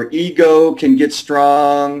you. Your ego can get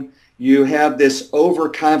strong. You have this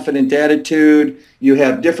overconfident attitude. You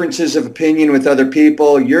have differences of opinion with other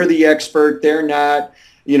people. You're the expert. They're not.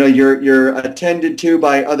 you're attended to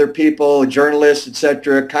by other people, journalists,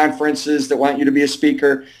 etc., conferences that want you to be a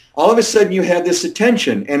speaker. All of a sudden you have this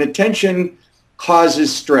attention, and attention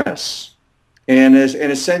causes stress and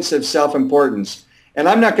a sense of self-importance. And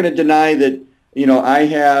I'm not going to deny that, I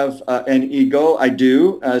have an ego. I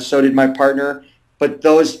do. So did my partner. But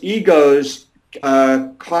those egos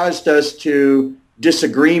caused us to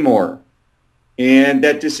disagree more. And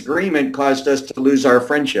that disagreement caused us to lose our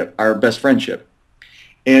friendship, our best friendship.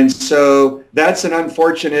 And so that's an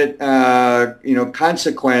unfortunate,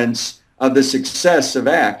 consequence of the success of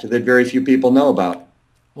ACT that very few people know about.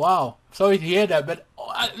 Wow, sorry to hear that. But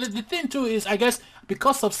the thing too is, I guess,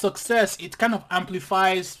 because of success, it kind of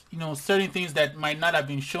amplifies, certain things that might not have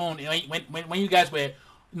been shown when you guys were,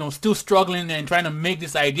 still struggling and trying to make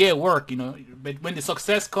this idea work. But when the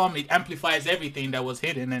success comes, it amplifies everything that was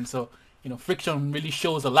hidden, and so, friction really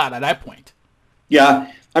shows a lot at that point.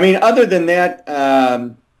 Yeah, I mean, other than that,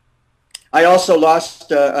 I also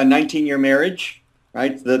lost a 19-year marriage,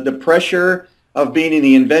 right? The pressure of being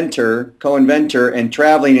the inventor, co-inventor, and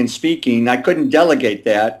traveling and speaking, I couldn't delegate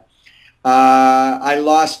that. I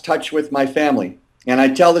lost touch with my family. And I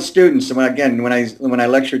tell the students, when I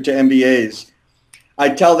lecture to MBAs, I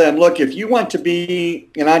tell them, look, if you want to be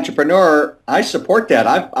an entrepreneur, I support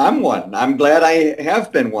that. I'm one. I'm glad I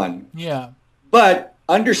have been one. Yeah. But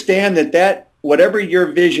understand that whatever your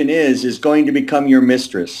vision is going to become your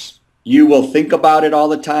mistress. You will think about it all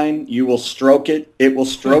the time. You will stroke it. It will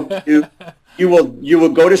stroke you. You will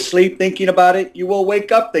go to sleep thinking about it. You will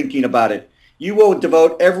wake up thinking about it. You will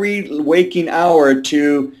devote every waking hour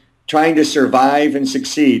to trying to survive and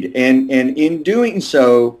succeed. And in doing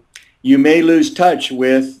so, you may lose touch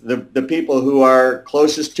with the people who are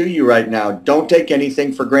closest to you right now. Don't take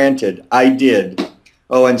anything for granted. I did.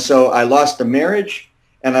 Oh, and so I lost a marriage,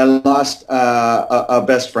 and I lost a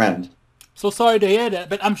best friend. So sorry to hear that,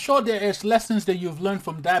 but I'm sure there is lessons that you've learned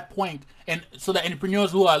from that point, and so that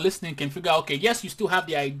entrepreneurs who are listening can figure out, okay, yes, you still have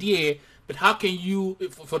the idea, but how can you,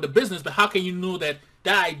 for the business, but how can you know that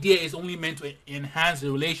that idea is only meant to enhance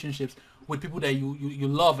the relationships with people that you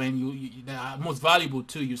love and you that are most valuable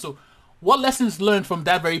to you. So what lessons learned from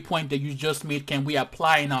that very point that you just made can we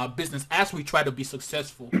apply in our business as we try to be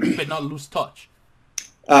successful but not lose touch?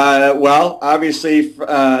 Well, obviously,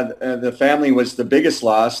 the family was the biggest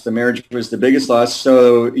loss. The marriage was the biggest loss.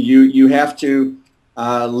 So you have to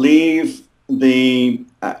leave the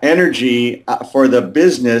energy for the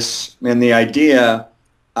business and the idea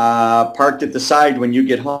parked at the side when you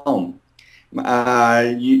get home.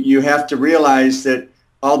 You have to realize that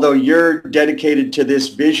although you're dedicated to this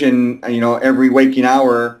vision, every waking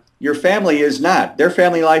hour, your family is not. Their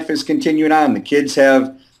family life is continuing on. The kids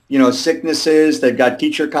have sicknesses, they've got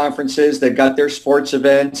teacher conferences, they've got their sports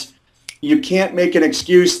events. You can't make an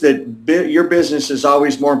excuse that your business is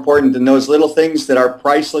always more important than those little things that are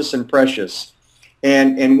priceless and precious.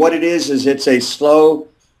 And what it is it's a slow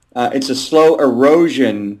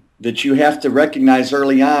erosion that you have to recognize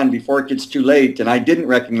early on before it gets too late. And I didn't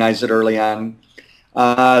recognize it early on,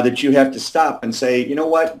 that you have to stop and say, you know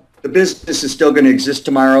what, the business is still going to exist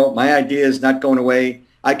tomorrow. My idea is not going away.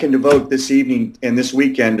 I can devote this evening and this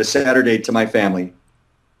weekend, a Saturday, to my family.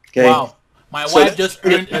 Okay. Wow, my wife just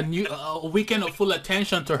earned a weekend of full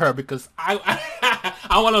attention to her because I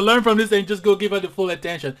want to learn from this and just go give her the full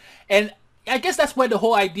attention. And I guess that's where the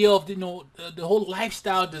whole idea of the whole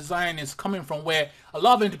lifestyle design is coming from, where a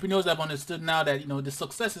lot of entrepreneurs have understood now that the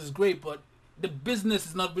success is great, but the business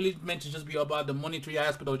is not really meant to just be about the monetary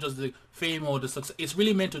aspect or just the fame or the success. It's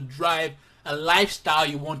really meant to drive a lifestyle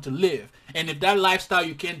you want to live. And if that lifestyle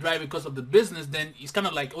you can't drive because of the business, then it's kind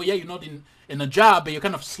of like, oh yeah, you're not in a job, but you're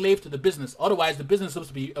kind of slave to the business. Otherwise, the business is supposed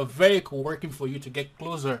to be a vehicle working for you to get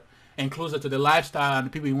closer and closer to the lifestyle and the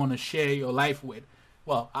people you want to share your life with.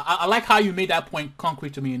 Well, I like how you made that point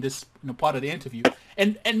concrete to me in this part of the interview.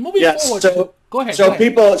 And moving forward, go ahead. So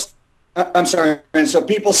people, I'm sorry, and so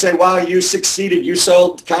people say, wow, you succeeded. You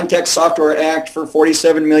sold Contact Software Act for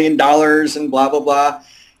 $47 million and blah, blah, blah.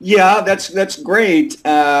 Yeah, that's great,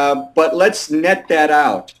 but let's net that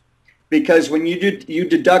out, because when you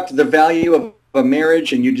deduct the value of a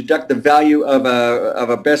marriage and you deduct the value of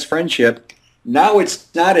a best friendship, now it's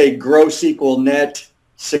not a gross equal net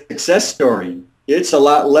success story. It's a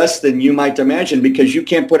lot less than you might imagine, because you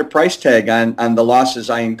can't put a price tag on the losses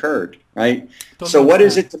I incurred, right? So what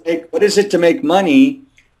is it to make money,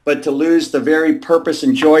 but to lose the very purpose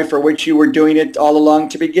and joy for which you were doing it all along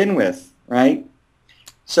to begin with, right?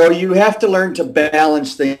 So you have to learn to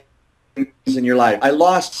balance things in your life.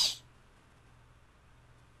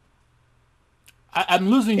 I'm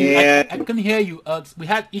losing you. I And couldn't hear you. We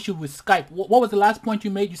had issue with Skype. What was the last point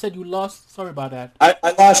you made? You said you lost. Sorry about that. I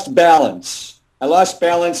lost balance. I lost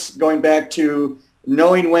balance going back to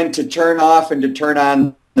knowing when to turn off and to turn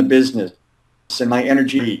on the business and my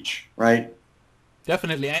energy each, right?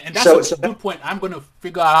 Definitely, and that's So, a so good point. I'm gonna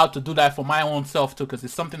figure out how to do that for my own self too, because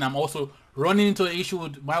it's something I'm also running into an issue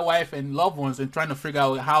with my wife and loved ones, and trying to figure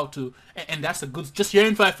out how to. And that's a good. Just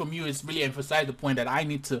hearing that from you is really emphasize the point that I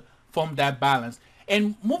need to form that balance.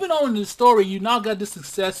 And moving on in the story, you now got this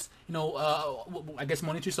success. I guess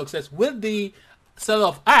monetary success with the sale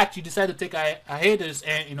of Act. You decided to take a hiatus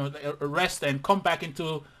and a rest and come back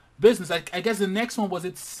into business. I guess the next one was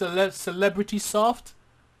it Celebrity Soft.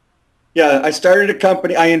 yeah, I started a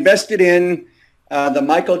company. I invested in the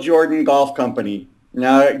Michael Jordan Golf Company.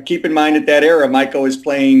 Now, keep in mind at that era, Michael was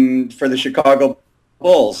playing for the Chicago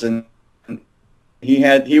Bulls, and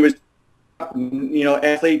he was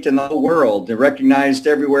athlete in the whole world, recognized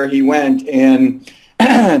everywhere he went. And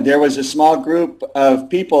there was a small group of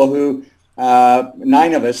people who,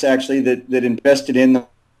 9 of us actually, that invested in the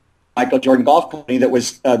Michael Jordan Golf Company. That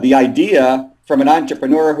was the idea from an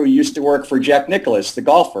entrepreneur who used to work for Jack Nicklaus, the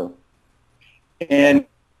golfer. And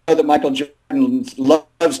I know that Michael Jordan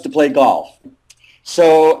loves to play golf.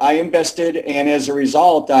 So I invested, and as a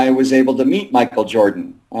result, I was able to meet Michael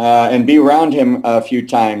Jordan and be around him a few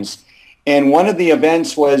times. And one of the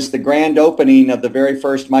events was the grand opening of the very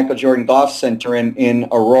first Michael Jordan Golf Center in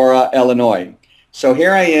Aurora, Illinois. So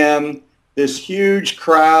here I am, this huge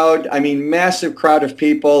crowd, massive crowd of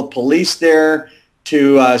people, police there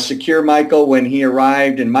to secure Michael when he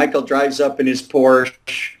arrived. And Michael drives up in his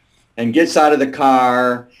Porsche and gets out of the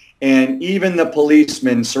car. And even the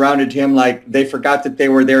policemen surrounded him like they forgot that they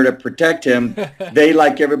were there to protect him. They,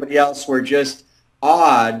 like everybody else, were just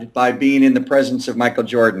awed by being in the presence of Michael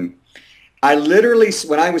Jordan. I literally,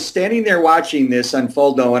 when I was standing there watching this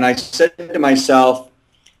unfold, though, and I said to myself,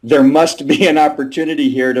 there must be an opportunity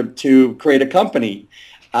here to create a company.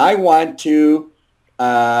 I want to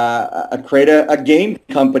create a game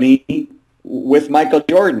company with Michael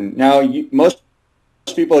Jordan. Now, most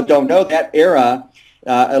people don't know that era,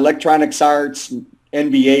 Electronic Arts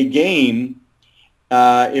NBA game,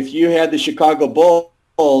 if you had the Chicago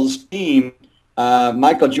Bulls team,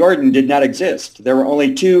 Michael Jordan did not exist. There were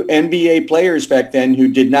only 2 NBA players back then who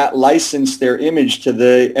did not license their image to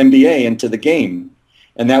the NBA and to the game.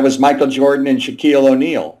 And that was Michael Jordan and Shaquille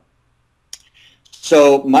O'Neal.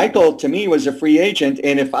 So Michael, to me, was a free agent.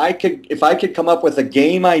 And if I could come up with a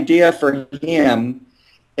game idea for him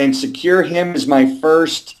and secure him as my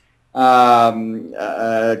first candidate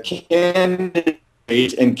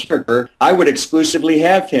and character, I would exclusively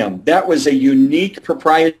have him. That was a unique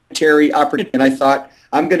proprietary opportunity, and I thought,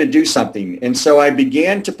 I'm going to do something. And so I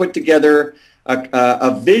began to put together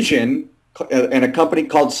a vision and a company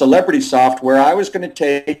called Celebrity Soft, where I was going to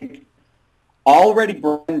take already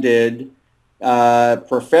branded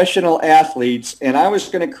professional athletes, and I was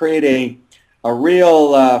going to create a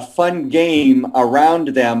real fun game around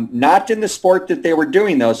them, not in the sport that they were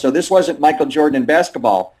doing, though. So this wasn't Michael Jordan and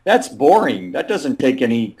basketball. That's boring. That doesn't take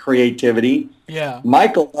any creativity. Yeah.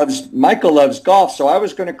 Michael loves golf, so I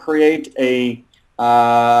was going to create a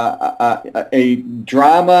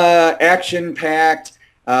drama, action-packed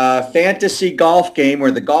fantasy golf game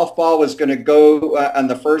where the golf ball was going to go on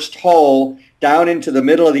the first hole down into the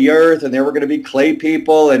middle of the earth, and there were going to be clay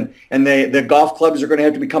people, and the golf clubs are going to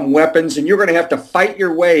have to become weapons, and you're going to have to fight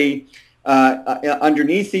your way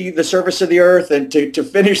underneath the surface of the earth and to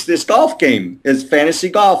finish this golf game. It's fantasy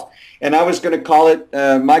golf. And I was going to call it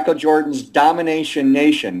Michael Jordan's Domination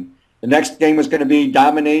Nation. The next game was going to be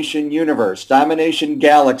Domination Universe, Domination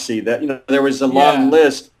Galaxy. There was a long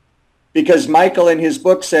list, because Michael in his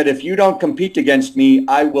book said, if you don't compete against me,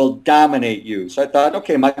 I will dominate you. So I thought,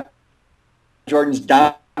 okay, Michael Jordan's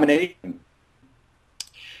dominating.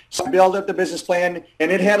 So I built up the business plan,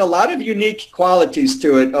 and it had a lot of unique qualities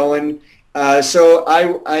to it, Owen. So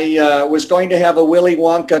I was going to have a Willy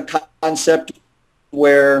Wonka concept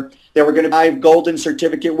where there were going to be 5 golden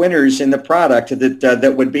certificate winners in the product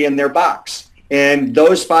that would be in their box. And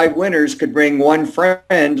those 5 winners could bring one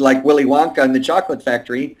friend, like Willy Wonka in the Chocolate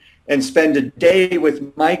Factory, and spend a day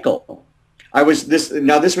with Michael. This was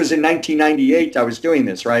in 1998 I was doing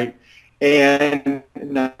this, right? And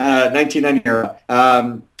 1990.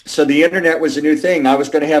 So the internet was a new thing. I was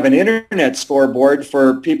going to have an internet scoreboard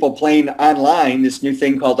for people playing online, this new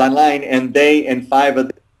thing called online, and they and 5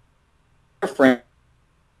 of their friends,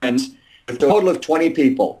 a total of 20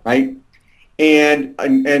 people, right? And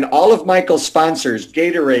all of Michael's sponsors,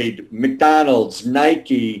 Gatorade, McDonald's,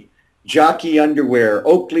 Nike, Jockey Underwear,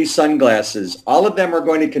 Oakley Sunglasses, all of them are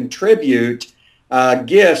going to contribute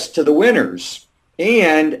gifts to the winners.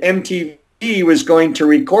 And MTV was going to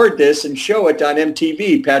record this and show it on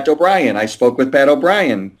MTV. Pat O'Brien. I spoke with Pat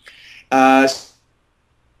O'Brien. And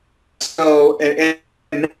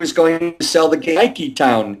it was going to sell the game Nike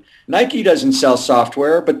Town. Nike doesn't sell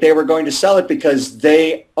software, but they were going to sell it because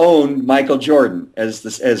they owned Michael Jordan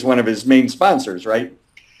as one of his main sponsors, right?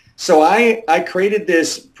 So I created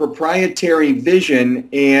this proprietary vision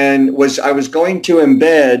and I was going to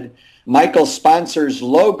embed Michael's sponsors'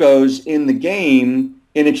 logos in the game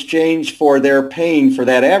in exchange for their paying for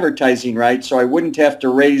that advertising, right? So I wouldn't have to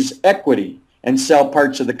raise equity and sell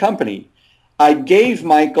parts of the company. I gave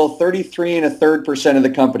Michael 33 1/3% of the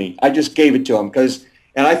company. I just gave it to him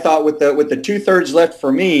and I thought with the 2/3 left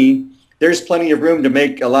for me, there's plenty of room to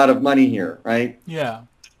make a lot of money here, right? Yeah.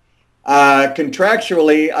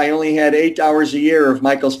 Contractually, I only had 8 hours a year of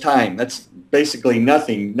Michael's time. That's basically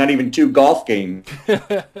nothing, not even 2 golf games,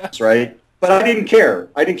 right? But I didn't care.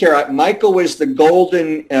 Michael was the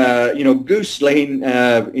golden, goose lane,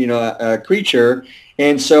 creature.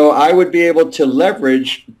 And so I would be able to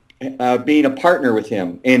leverage being a partner with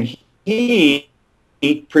him. And he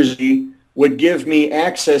would give me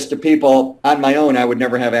access to people on my own I would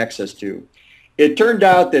never have access to. It turned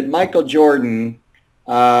out that Michael Jordan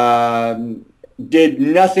did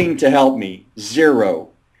nothing to help me, zero.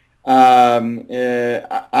 I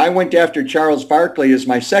went after Charles Barkley as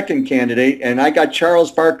my second candidate, and I got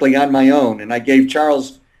Charles Barkley on my own, and I gave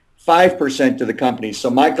Charles 5% to the company. So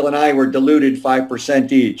Michael and I were diluted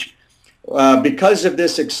 5% each. Because of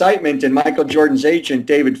this excitement and Michael Jordan's agent,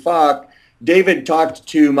 David Falk, David talked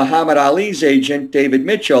to Muhammad Ali's agent, David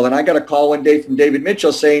Mitchell, and I got a call one day from David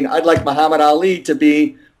Mitchell saying, I'd like Muhammad Ali to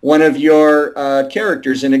be one of your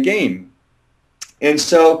characters in a game. And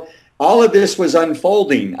so all of this was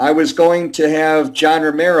unfolding. I was going to have John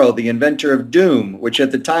Romero, the inventor of Doom, which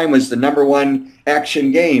at the time was the #1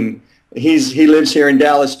 action game. He lives here in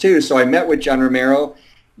Dallas too, so I met with John Romero.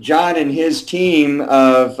 John and his team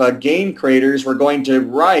of game creators were going to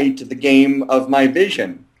write the game of my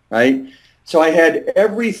vision, right? So I had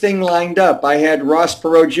everything lined up. I had Ross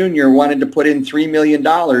Perot Jr. wanted to put in $3 million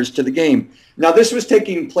to the game. Now, this was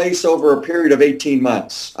taking place over a period of 18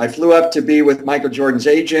 months. I flew up to be with Michael Jordan's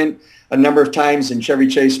agent a number of times in Chevy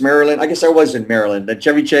Chase, Maryland. I guess I was in Maryland, at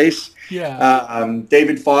Chevy Chase. Yeah.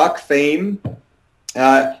 David Falk, fame.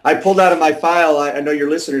 I pulled out of my file. I know your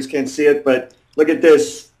listeners can't see it, but look at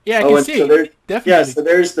this. Yeah, I can see. So Definitely. Yeah, so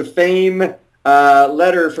there's the fame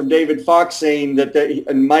letter from David Falk saying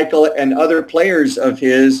that Michael and other players of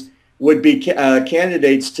his would be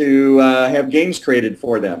candidates to have games created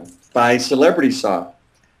for them by Celebrity Soft.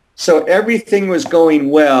 So everything was going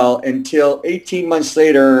well until 18 months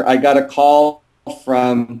later, I got a call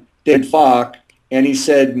from David Falk, and he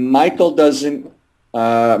said, Michael doesn't,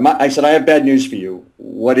 I said, I have bad news for you.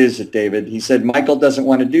 What is it, David? He said, Michael doesn't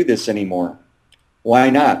want to do this anymore. Why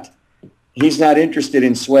not? He's not interested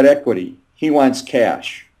in sweat equity. He wants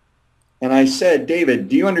cash. And I said, David,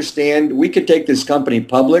 do you understand we could take this company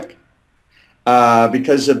public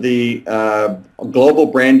because of the global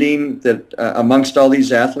branding that amongst all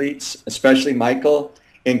these athletes, especially Michael,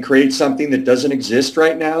 and create something that doesn't exist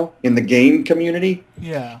right now in the game community?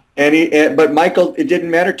 Yeah. But Michael, it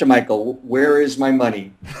didn't matter to Michael. Where is my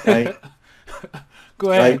money? Right?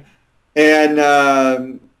 Go ahead.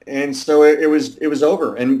 Right? And so it was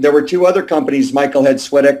over. And there were 2 other companies Michael had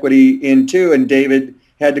sweat equity in too, and David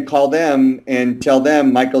had to call them and tell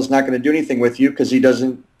them Michael's not going to do anything with you because he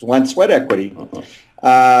doesn't want sweat equity.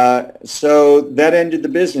 So that ended the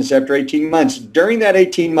business after 18 months. During that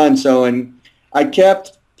 18 months, Owen, I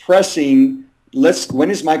kept pressing,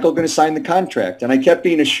 when is Michael going to sign the contract? And I kept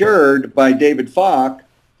being assured by David Falk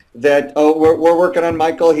that, we're working on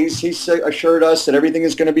Michael. He's assured us that everything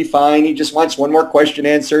is going to be fine. He just wants one more question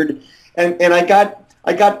answered. And I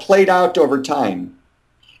got played out over time.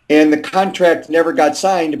 And the contract never got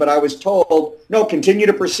signed, but I was told, no, continue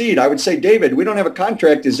to proceed. I would say, David, we don't have a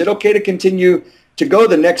contract. Is it okay to continue to go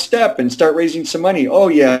the next step and start raising some money? Oh,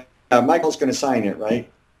 yeah, Michael's going to sign it,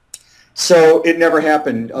 right? So it never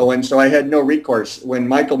happened, Owen. So I had no recourse. When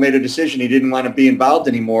Michael made a decision he didn't want to be involved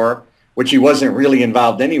anymore, which he wasn't really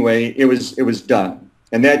involved anyway, it was done.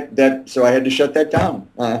 And so I had to shut that down.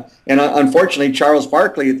 And unfortunately, Charles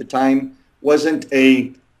Barkley at the time wasn't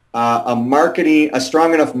a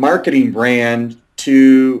strong enough marketing brand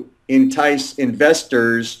to entice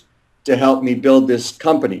investors to help me build this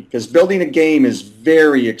company, because building a game is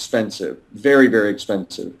very expensive, very, very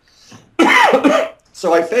expensive.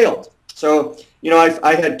 So I failed. So,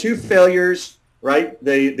 I had 2 failures, right?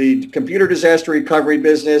 The computer disaster recovery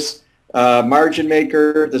business, Margin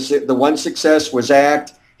Maker, the one success was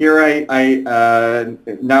ACT. here I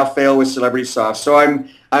now fail with Celebrity Soft. So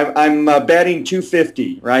I'm batting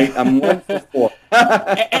 250, right? I'm 1 for 4.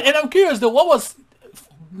 And I'm curious though, what was,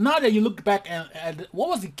 now that you look back and what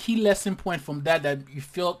was the key lesson point from that you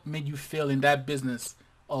felt made you fail in that business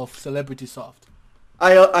of Celebrity Soft?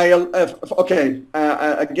 Okay.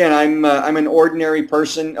 Again, I'm an ordinary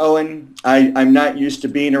person, Owen. I'm not used to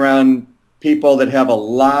being around people that have a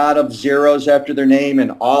lot of zeros after their name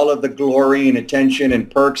and all of the glory and attention and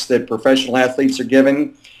perks that professional athletes are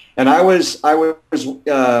given. And I was part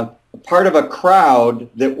of a crowd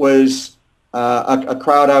that was a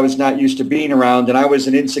crowd I was not used to being around, and I was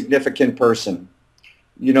an insignificant person.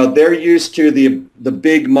 You know, they're used to the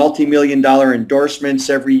big multi-million-dollar endorsements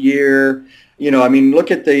every year. You know, I mean,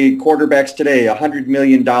 look at the quarterbacks today, $100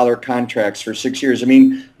 million contracts for 6 years. I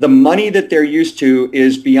mean, the money that they're used to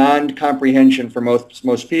is beyond comprehension for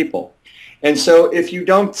most people. And so if you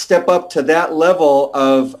don't step up to that level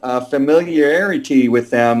of familiarity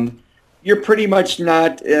with them, you're pretty much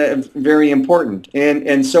not very important.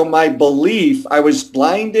 And so my belief, I was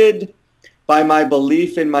blinded by my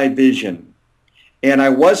belief in my vision. And I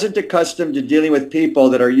wasn't accustomed to dealing with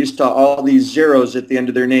people that are used to all these zeros at the end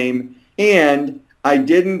of their name. And I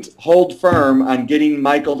didn't hold firm on getting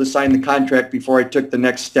Michael to sign the contract before I took the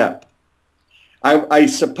next step. I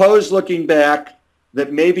suppose looking back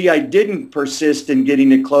that maybe I didn't persist in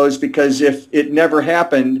getting it closed, because if it never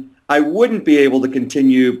happened, I wouldn't be able to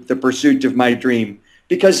continue the pursuit of my dream,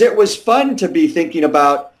 because it was fun to be thinking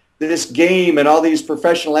about this game and all these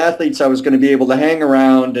professional athletes I was going to be able to hang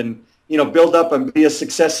around and, you know, build up and be a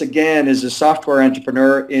success again as a software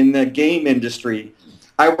entrepreneur in the game industry.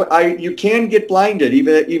 You can get blinded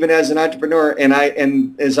even as an entrepreneur,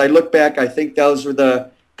 and as I look back, I think those were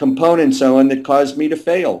the components, Owen, that caused me to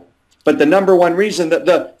fail. But the number one reason, that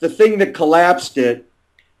the thing that collapsed it,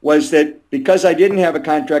 was that because I didn't have a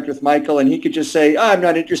contract with Michael and he could just say, I'm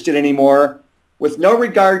not interested anymore, with no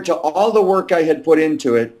regard to all the work I had put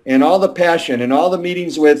into it and all the passion and all the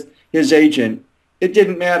meetings with his agent, it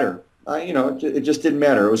didn't matter. You know, it just didn't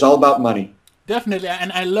matter. It was all about money. Definitely,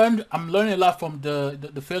 and I'm learning a lot from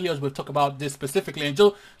the failures. We'll talk about this specifically, and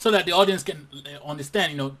so that the audience can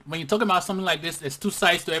understand. You know, when you're talking about something like this, there's two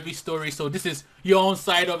sides to every story. So this is your own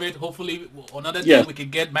side of it. Hopefully, another day we can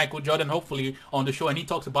get Michael Jordan hopefully on the show, and he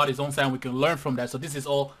talks about his own side, and we can learn from that. So this is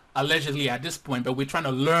all allegedly at this point, but we're trying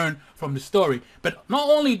to learn from the story. But not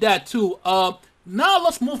only that, too. Now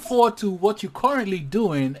let's move forward to what you're currently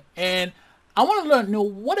doing, and I want to learn. You know,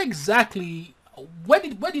 what exactly. Where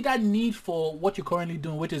did that need for what you're currently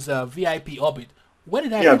doing, which is a VIP Orbit? Where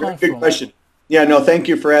did that come from? Yeah, good question. Yeah, no, thank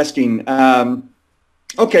you for asking.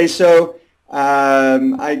 Okay, so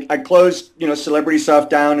I closed, Celebrity Soft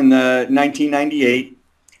down in the 1998,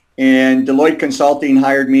 and Deloitte Consulting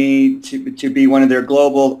hired me to be one of their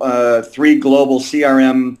three global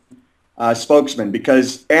CRM spokesmen,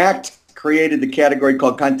 because ACT created the category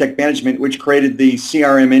called contact management, which created the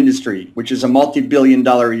CRM industry, which is a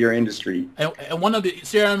multi-billion-dollar a year industry. And one of the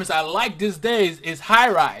CRMs I like these days is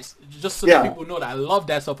HYVAssistant, just so that people know that I love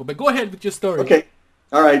that software. But go ahead with your story. Okay.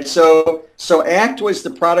 All right. So ACT was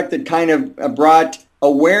the product that kind of brought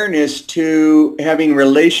awareness to having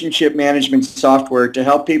relationship management software to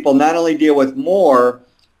help people not only deal with more,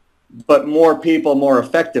 but more people more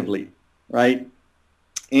effectively, right?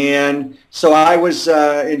 And so I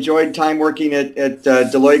enjoyed time working at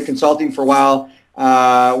Deloitte Consulting for a while.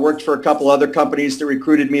 Worked for a couple other companies that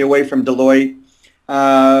recruited me away from Deloitte.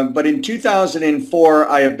 But in 2004,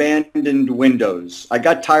 I abandoned Windows. I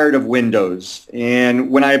got tired of Windows. And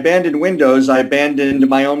when I abandoned Windows, I abandoned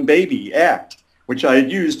my own baby, ACT, which I had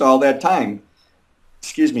used all that time.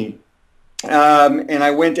 Excuse me. And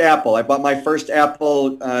I went Apple. I bought my first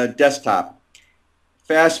Apple desktop.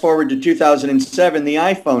 Fast forward to 2007, the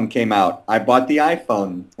iPhone came out. I bought the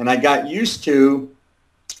iPhone, and I got used to,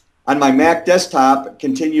 on my Mac desktop,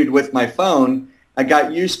 continued with my phone, I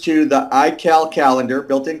got used to the iCal calendar,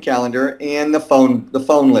 built-in calendar, and the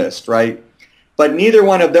phone list, right? But neither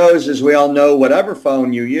one of those, as we all know, whatever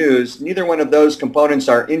phone you use, neither one of those components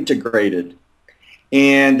are integrated.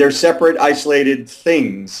 And they're separate, isolated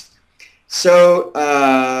things. So,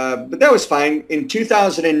 but that was fine. In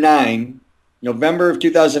 2009, November of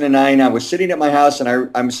 2009, I was sitting at my house,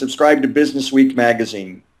 and I'm subscribed to Business Week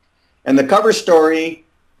magazine. And the cover story,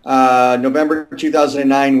 November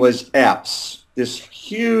 2009, was apps, this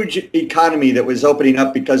huge economy that was opening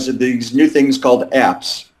up because of these new things called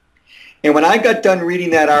apps. And when I got done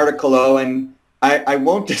reading that article, Owen, I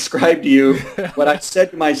won't describe to you what I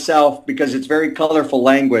said to myself, because it's very colorful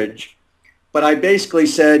language. But I basically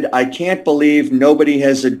said, I can't believe nobody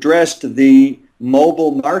has addressed the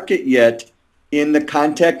mobile market yet in the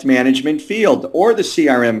contact management field or the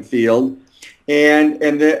CRM field.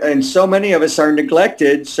 And so many of us are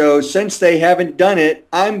neglected. So since they haven't done it,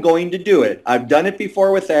 I'm going to do it. I've done it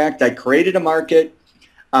before with ACT. I created a market.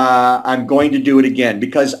 I'm going to do it again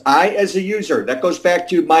because I, as a user, that goes back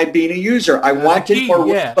to my being a user. I wanted more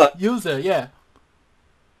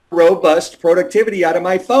robust productivity out of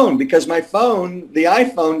my phone because my phone, the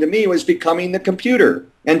iPhone to me was becoming the computer.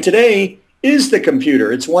 And today is the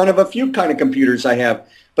computer. It's one of a few kind of computers I have.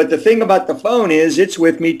 But the thing about the phone is it's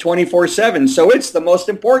with me 24/7. So it's the most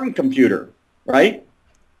important computer, right?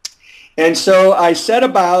 And so I set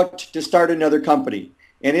about to start another company.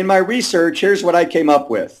 And in my research, here's what I came up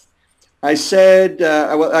with. I said,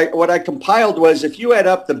 what I compiled was if you add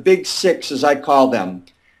up the big six, as I call them,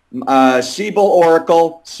 Siebel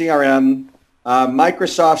Oracle CRM,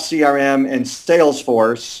 Microsoft CRM, and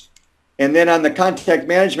Salesforce. And then on the contact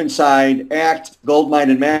management side, ACT,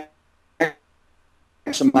 Goldmine, and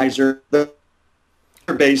Maximizer, the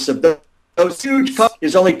base of those huge companies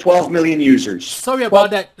is only 12 million users. Sorry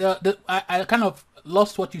about that. I kind of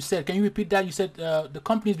lost what you said. Can you repeat that? You said the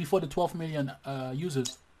companies before the 12 million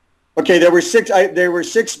users. Okay, there were six. There were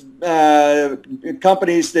six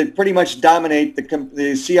companies that pretty much dominate the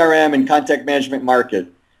CRM and contact management market: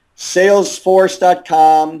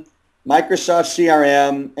 Salesforce.com, Microsoft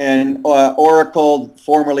CRM, and Oracle,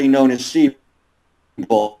 formerly known as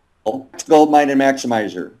Siebel, Goldmine, and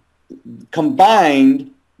Maximizer.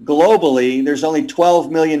 Combined, globally, there's only 12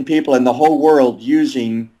 million people in the whole world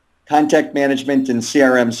using contact management and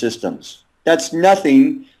CRM systems. That's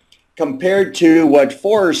nothing compared to what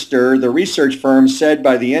Forrester, the research firm, said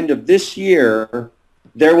by the end of this year,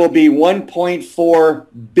 there will be 1.4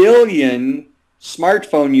 billion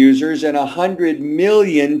smartphone users and 100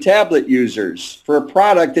 million tablet users for a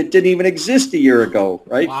product that didn't even exist a year ago,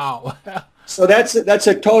 right? Wow. So that's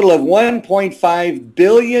a total of 1.5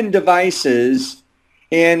 billion devices.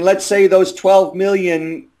 And let's say those 12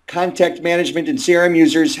 million contact management and CRM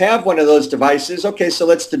users have one of those devices. Okay, so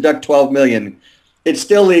let's deduct 12 million. It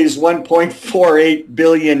still leaves 1.48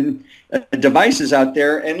 billion devices out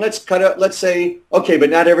there. And let's say, okay, but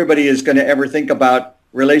not everybody is going to ever think about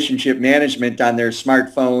relationship management on their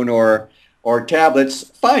smartphone or tablets.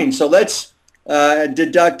 Fine, so let's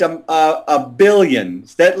deduct a billion.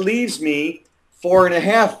 That leaves me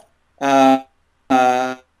 400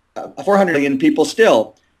 million people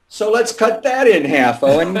still. So let's cut that in half,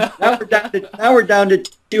 Owen. Now we're down to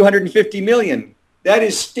 250 million. That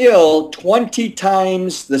is still 20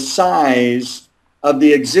 times the size of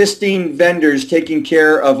the existing vendors taking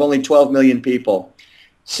care of only 12 million people.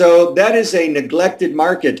 So that is a neglected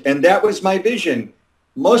market, and that was my vision.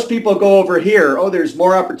 Most people go over here, oh, there's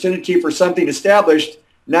more opportunity for something established,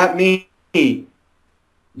 not me.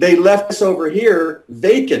 They left us over here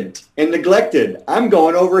vacant and neglected. I'm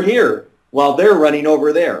going over here while they're running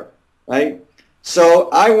over there, right? So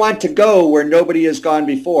I want to go where nobody has gone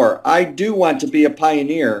before. I do want to be a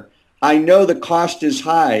pioneer. I know the cost is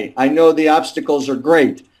high. I know the obstacles are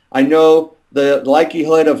great. I know the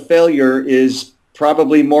likelihood of failure is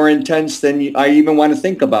probably more intense than I even want to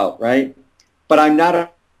think about, right? But I'm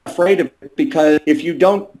not afraid of it because if you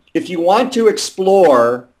want to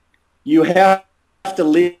explore, you have to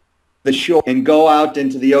leave the shore and go out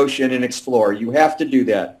into the ocean and explore. You have to do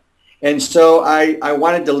that. And so I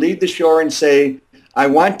wanted to leave the shore and say, I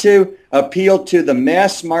want to appeal to the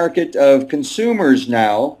mass market of consumers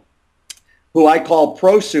now, who I call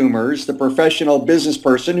prosumers, the professional business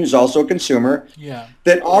person who's also a consumer,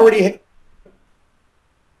 that already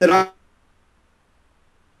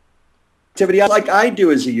activity like I do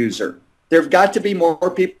as a user. There've got to be more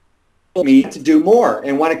people me to do more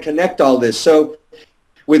and want to connect all this. So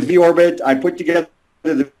with vOrbit, I put together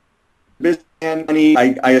the business company.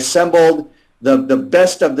 I assembled the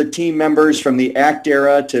best of the team members from the ACT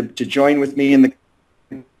era to join with me in the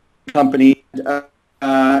company.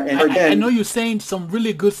 I know you're saying some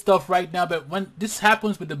really good stuff right now, but when this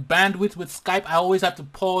happens with the bandwidth with Skype, I always have to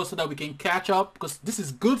pause so that we can catch up, because this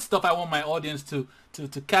is good stuff I want my audience to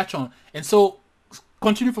catch on. And so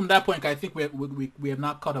continue from that point. I think we have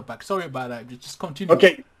not caught up back. Sorry about that. Just continue.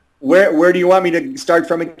 Okay. Where do you want me to start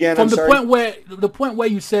from again? From the point where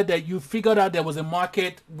you said that you figured out there was a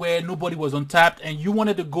market where nobody was untapped, and you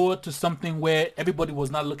wanted to go to something where everybody was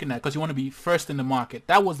not looking at, because you want to be first in the market.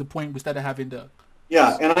 That was the point we started having the.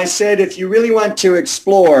 Yeah, and I said if you really want to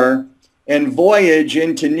explore and voyage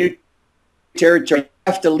into new territory, you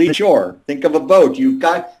have to leave shore. Think of a boat.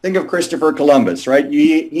 Think of Christopher Columbus, right?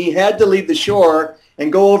 He had to leave the shore and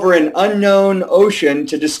go over an unknown ocean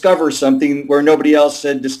to discover something where nobody else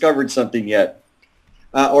had discovered something yet.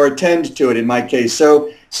 or attend to it in my case.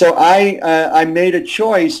 So I made a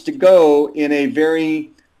choice to go in a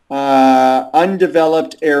very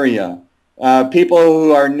undeveloped area. People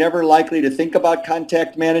who are never likely to think about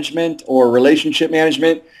contact management or relationship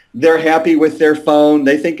management, they're happy with their phone.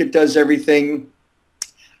 They think it does everything.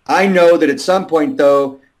 I know that at some point,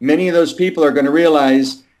 though, many of those people are going to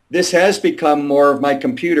realize this has become more of my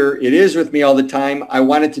computer. It is with me all the time. I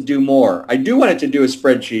want it to do more. I do want it to do a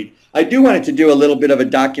spreadsheet. I do want it to do a little bit of a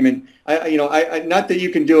document. Not that you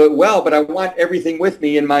can do it well, but I want everything with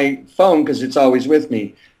me in my phone because it's always with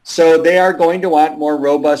me. So they are going to want more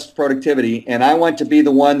robust productivity, and I want to be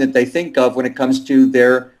the one that they think of when it comes to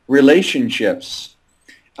their relationships.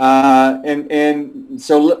 And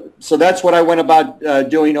so that's what I went about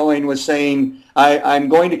doing. Owen was saying, I'm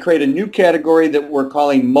going to create a new category that we're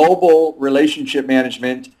calling mobile relationship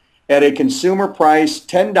management at a consumer price,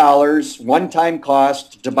 $10, one-time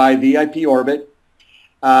cost to buy VIP Orbit,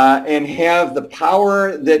 and have the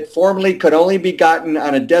power that formerly could only be gotten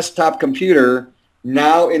on a desktop computer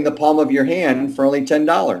now in the palm of your hand for only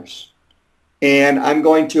 $10. And I'm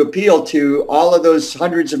going to appeal to all of those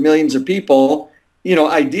hundreds of millions of people.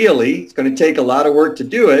 Ideally, it's going to take a lot of work to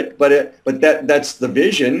do it, but that's the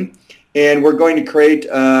vision. And we're going to create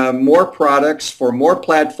more products for more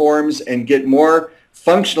platforms and get more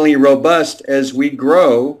functionally robust as we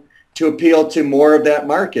grow to appeal to more of that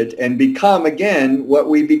market and become, again, what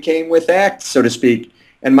we became with ACT, so to speak.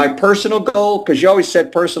 And my personal goal, because you always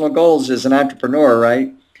set personal goals as an entrepreneur,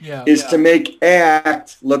 right? Yeah. Is to make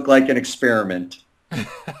ACT look like an experiment.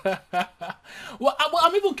 Well,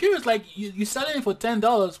 I'm even curious, like you're selling it for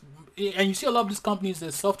 $10, and you see a lot of these companies,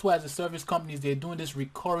 the software as a service companies, they're doing this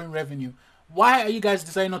recurring revenue. Why are you guys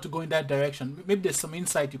deciding not to go in that direction? Maybe there's some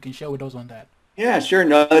insight you can share with us on that. Yeah, sure.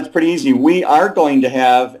 No, that's pretty easy. We are going to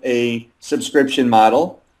have a subscription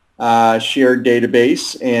model, shared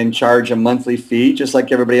database, and charge a monthly fee just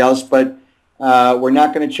like everybody else, but we're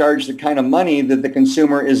not going to charge the kind of money that the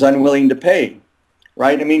consumer is unwilling to pay.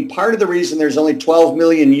 Right? I mean, part of the reason there's only 12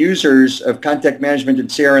 million users of contact management and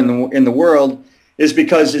CRM in the world is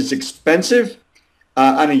because it's expensive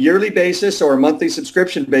on a yearly basis or a monthly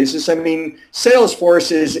subscription basis. I mean, Salesforce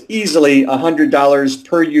is easily $100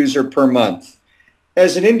 per user per month.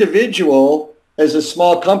 As an individual, as a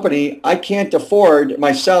small company, I can't afford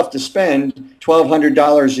myself to spend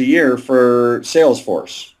 $1,200 a year for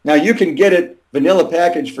Salesforce. Now, you can get it vanilla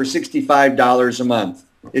package for $65 a month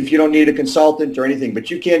if you don't need a consultant or anything, but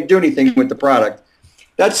you can't do anything with the product.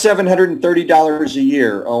 That's $730 a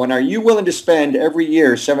year. Oh, and are you willing to spend every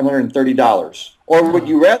year $730? Or would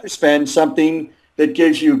you rather spend something that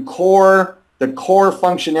gives you the core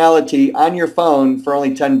functionality on your phone for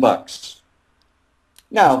only $10?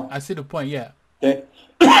 Now, I see the point, yeah. Okay.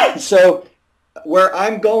 So where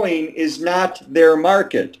I'm going is not their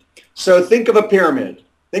market. So think of a pyramid.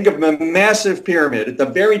 Think of a massive pyramid. At the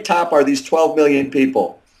very top are these 12 million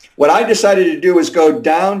people. What I decided to do was go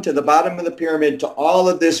down to the bottom of the pyramid to all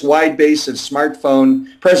of this wide base of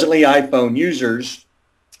smartphone, presently iPhone users.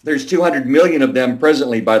 There's 200 million of them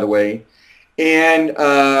presently, by the way, and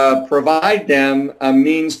provide them a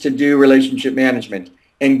means to do relationship management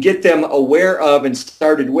and get them aware of and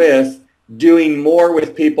started with doing more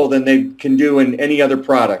with people than they can do in any other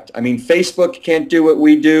product. I mean, Facebook can't do what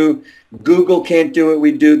we do. Google can't do what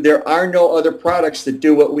we do. There are no other products that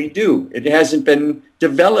do what we do. It hasn't been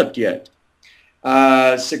developed yet.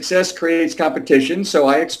 Success creates competition, so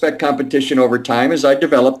I expect competition over time as I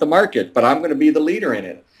develop the market, but I'm going to be the leader in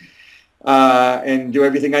it and do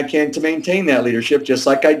everything I can to maintain that leadership, just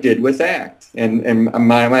like I did with ACT. And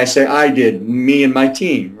when I say I did, me and my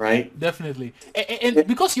team, right? Definitely. And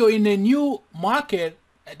because you're in a new market,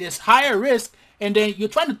 there's higher risk, and then you're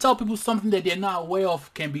trying to tell people something that they're not aware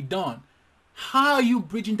of can be done. How are you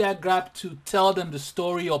bridging that gap to tell them the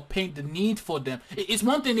story or paint the need for them? It's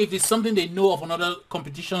one thing if it's something they know of another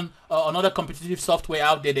competition, another competitive software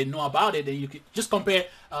out there, they know about it, and you can just compare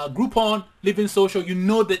Groupon, Living Social, you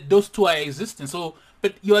know that those two are existing. So,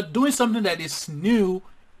 but you're doing something that is new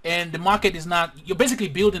and the market is not, you're basically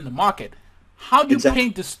building the market. How do you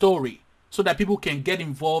paint the story so that people can get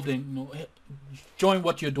involved and join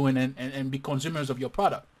what you're doing and be consumers of your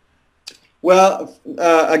product? Well,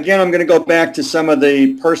 again, I'm going to go back to some of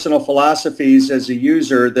the personal philosophies as a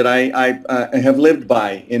user that I have lived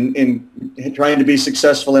by in trying to be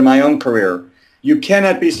successful in my own career. You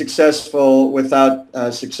cannot be successful without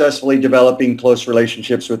successfully developing close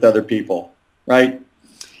relationships with other people, right?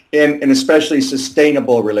 And especially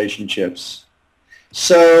sustainable relationships.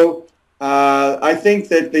 So I think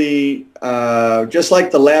that just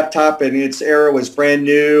like the laptop in its era was brand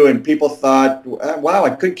new and people thought, wow,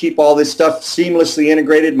 I could keep all this stuff seamlessly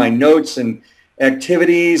integrated, my notes and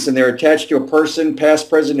activities, and they're attached to a person, past,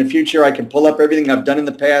 present, and future. I can pull up everything I've done in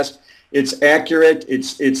the past. It's accurate.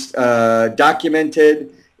 It's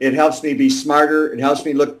documented. It helps me be smarter. It helps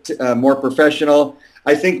me look more professional.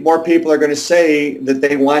 I think more people are going to say that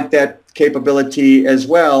they want that capability as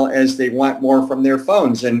well as they want more from their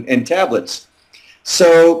phones and tablets.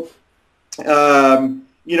 So,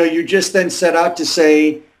 you just then set out to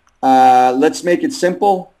say, let's make it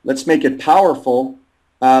simple, let's make it powerful,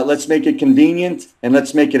 let's make it convenient, and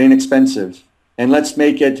let's make it inexpensive. And let's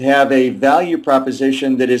make it have a value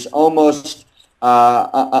proposition that is almost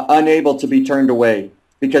unable to be turned away.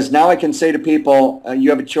 Because now I can say to people, you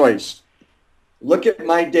have a choice. Look at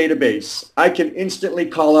my database. I can instantly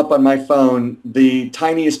call up on my phone the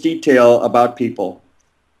tiniest detail about people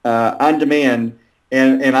on demand,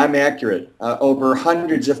 and I'm accurate over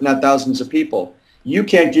hundreds, if not thousands of people. You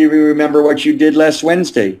can't even remember what you did last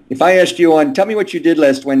Wednesday. If I asked you tell me what you did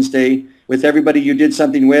last Wednesday with everybody you did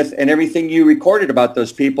something with and everything you recorded about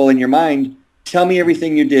those people in your mind, tell me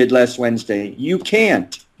everything you did last Wednesday. You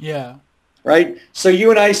can't. Yeah. Right? So you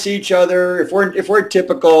and I see each other. If we're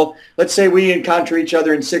typical, let's say we encounter each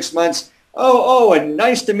other in 6 months. Oh, and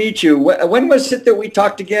nice to meet you. When was it that we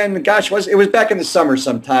talked again? Gosh, it was back in the summer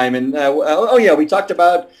sometime. And yeah, we talked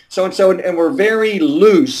about so-and-so, and we're very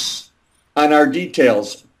loose on our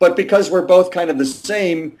details. But because we're both kind of the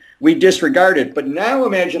same, we disregard it. But now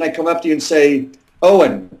imagine I come up to you and say,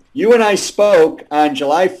 Owen, you and I spoke on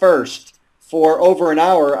July 1st for over an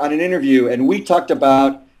hour on an interview, and we talked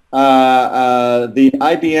about the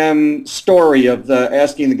IBM story of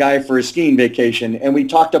asking the guy for a skiing vacation, and we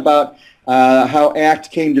talked about how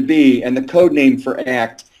ACT came to be and the code name for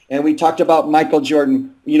ACT, and we talked about Michael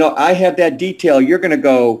Jordan. I have that detail. You're going to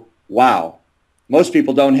go, wow. Most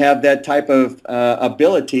people don't have that type of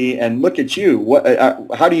ability, and look at you.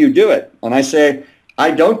 How do you do it? And I say,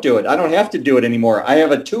 I don't do it. I don't have to do it anymore. I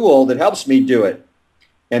have a tool that helps me do it,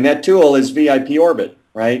 and that tool is VIP Orbit,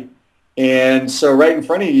 right? And so right in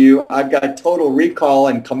front of you, I've got total recall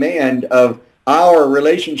and command of our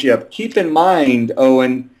relationship. Keep in mind,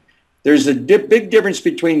 Owen, there's a big difference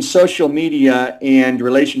between social media and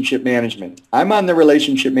relationship management. I'm on the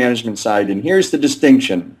relationship management side, and here's the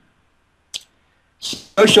distinction.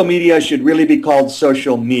 Social media should really be called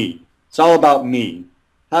social me. It's all about me.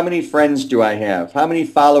 How many friends do I have? How many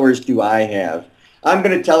followers do I have? I'm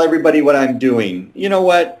going to tell everybody what I'm doing. You know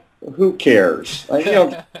what? Who cares?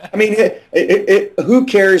 I mean, who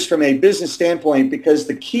cares from a business standpoint? Because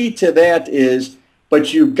the key to that is,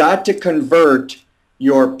 but you've got to convert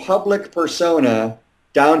your public persona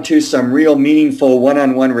down to some real meaningful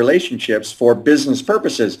one-on-one relationships for business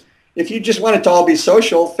purposes. If you just want it to all be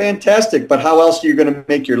social, fantastic. But how else are you going to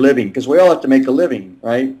make your living? Because we all have to make a living,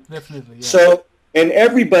 right? Definitely. Yeah. So, and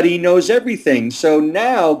everybody knows everything. So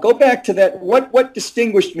now go back to that. What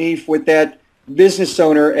distinguished me with that business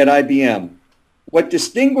owner at IBM? What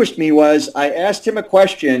distinguished me was I asked him a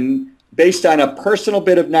question based on a personal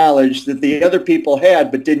bit of knowledge that the other people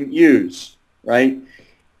had but didn't use, right?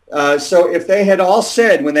 So if they had all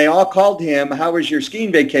said, when they all called him, how was your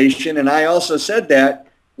skiing vacation? And I also said that,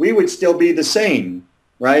 we would still be the same,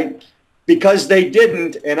 right? Because they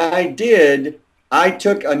didn't and I did, I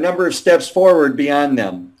took a number of steps forward beyond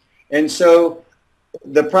them. And so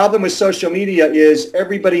the problem with social media is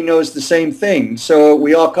everybody knows the same thing. So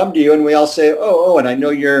we all come to you and we all say, oh, and I know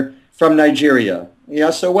you're from Nigeria. Yeah,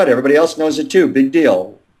 so what? Everybody else knows it too. Big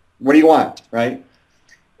deal. What do you want, right?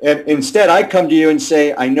 And instead, I come to you and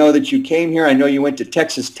say, I know that you came here. I know you went to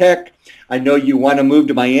Texas Tech. I know you want to move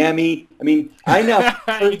to Miami. I mean, I know.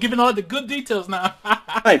 You're giving all the good details now.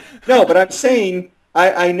 Right. No, but I'm saying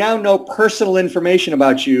I now know personal information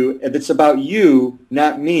about you that's about you,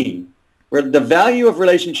 not me. Where the value of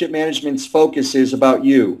relationship management's focus is about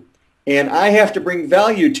you. And I have to bring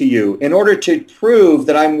value to you in order to prove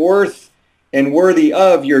that I'm worth and worthy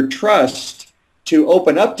of your trust to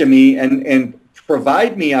open up to me and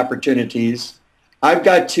provide me opportunities. I've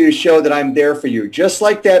got to show that I'm there for you. Just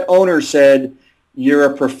like that owner said, you're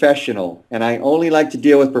a professional, and I only like to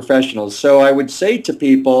deal with professionals. So I would say to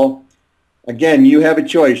people, again, you have a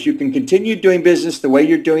choice. You can continue doing business the way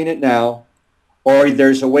you're doing it now, or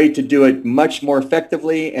there's a way to do it much more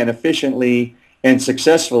effectively and efficiently and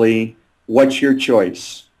successfully. What's your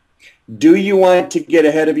choice? Do you want to get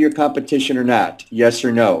ahead of your competition or not? Yes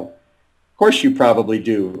or no? Of course you probably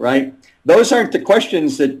do, right? Those aren't the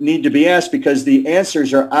questions that need to be asked because the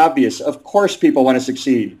answers are obvious. Of course people want to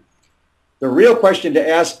succeed. The real question to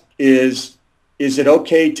ask is is it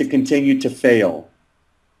okay to continue to fail?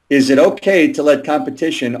 Is it okay to let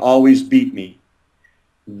competition always beat me?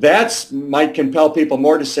 That might compel people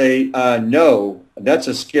more to say, no, that's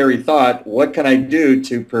a scary thought. What can I do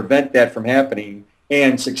to prevent that from happening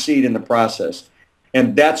and succeed in the process?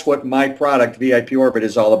 And that's what my product, VIP Orbit,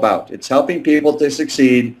 is all about. It's helping people to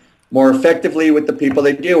succeed more effectively with the people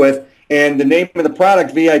they deal with. And the name of the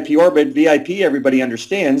product, VIP Orbit, VIP, everybody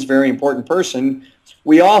understands, very important person.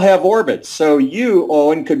 We all have orbits. So you,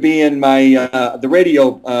 Owen, could be in my the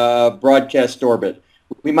radio broadcast orbit.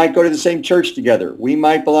 We might go to the same church together. We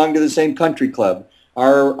might belong to the same country club.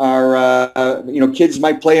 Our kids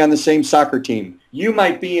might play on the same soccer team. You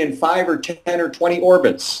might be in 5 or 10 or 20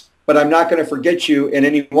 orbits, but I'm not going to forget you in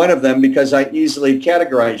any one of them because I easily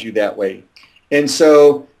categorize you that way. And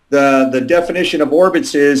so the definition of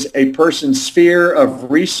orbits is a person's sphere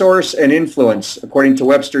of resource and influence, according to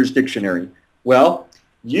Webster's dictionary. Well,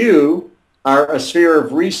 you are a sphere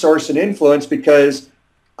of resource and influence because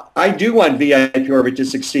I do want VIP Orbit to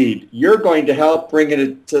succeed. You're going to help bring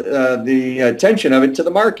it to the attention of it to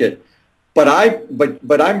the market. But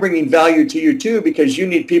I'm bringing value to you too because you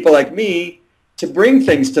need people like me to bring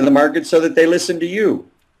things to the market so that they listen to you,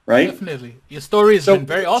 right? Definitely. Your story has been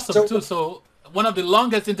very awesome too. So one of the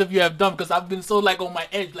longest interview I've done because I've been so like on my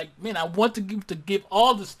edge. Like, man, I want to give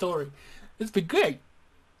all the story. It's been great.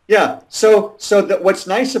 Yeah. So what's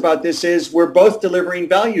nice about this is we're both delivering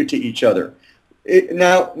value to each other.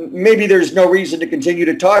 Now, maybe there's no reason to continue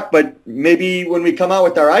to talk, but maybe when we come out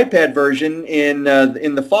with our iPad version in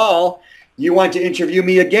the fall, you want to interview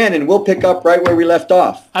me again, and we'll pick up right where we left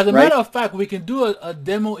off. As a matter of fact, we can do a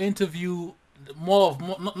demo interview,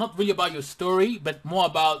 not really about your story, but more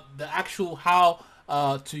about the actual how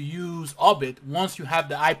to use Orbit. Once you have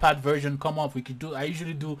the iPad version come up, we could do. I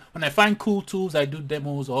usually do when I find cool tools, I do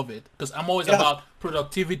demos of it because I'm always about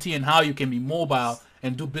productivity and how you can be mobile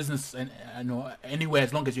and do business and anywhere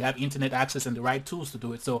as long as you have internet access and the right tools to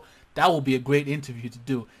do it. So that will be a great interview to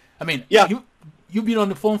do. I mean, you've been on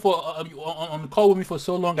the phone for on the call with me for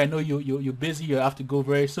so long. I know you're busy. You have to go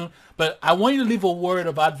very soon. But I want you to leave a word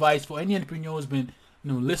of advice for any entrepreneur who's been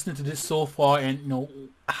listening to this so far, and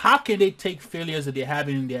how can they take failures that they're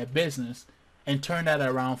having in their business and turn that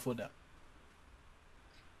around for them?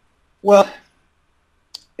 Well,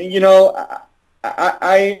 there's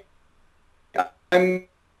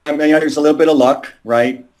a little bit of luck,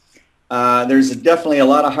 right? There's definitely a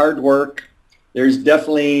lot of hard work. There's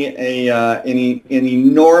definitely an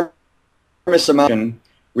enormous amount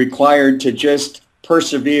required to just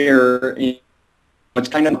persevere. It's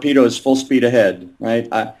kind of torpedoes full speed ahead, right?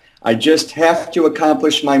 I just have to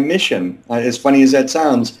accomplish my mission, as funny as that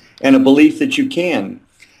sounds, and a belief that you can.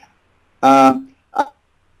 The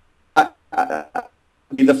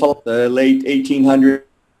late 1800s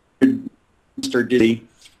Mr. Diddy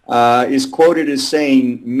is quoted as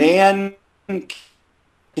saying, "Man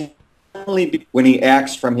can only be when he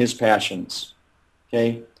acts from his passions."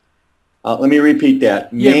 Okay, let me repeat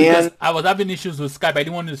that. Yeah, because I was having issues with Skype. I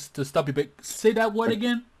didn't want to stop you, but say that word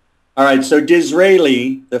again. All right, so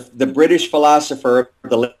Disraeli, the British philosopher of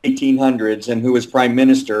the late 1800s and who was prime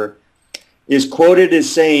minister, is quoted as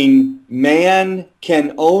saying, "Man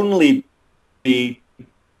can only be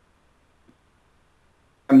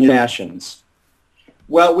from his passions."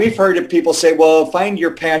 Well, we've heard of people say, well, find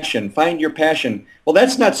your passion, find your passion. Well,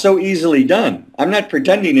 that's not so easily done. I'm not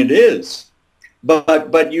pretending it is.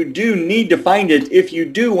 But you do need to find it if you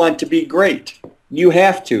do want to be great. You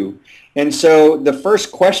have to. And so the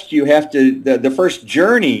first quest you have to, the first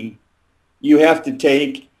journey you have to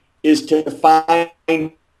take is to find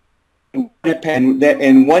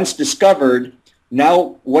and once discovered,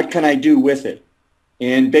 now what can I do with it?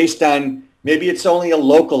 And based on maybe it's only a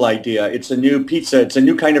local idea. It's a new pizza. It's a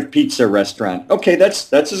new kind of pizza restaurant. Okay,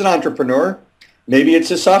 that's as an entrepreneur. Maybe it's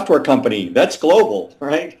a software company. That's global,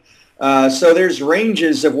 right? So there's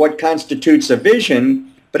ranges of what constitutes a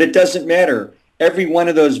vision, but it doesn't matter. Every one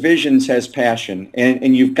of those visions has passion,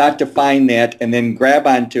 and you've got to find that and then grab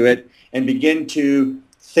onto it and begin to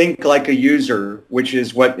think like a user, which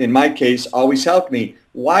is what, in my case, always helped me.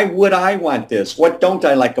 Why would I want this? What don't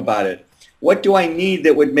I like about it? What do I need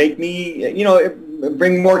that would make me,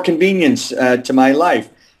 bring more convenience to my life?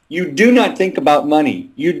 You do not think about money.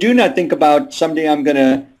 You do not think about someday I'm going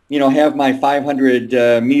to, have my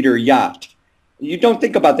 500-meter yacht. You don't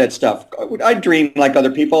think about that stuff. I dream like other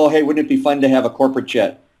people. Hey, wouldn't it be fun to have a corporate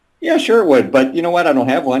jet? Yeah, sure it would. But you know what? I don't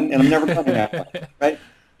have one, and I'm never going to have one, right?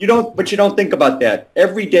 But you don't think about that.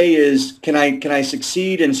 Every day is, can I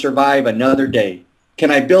succeed and survive another day? Can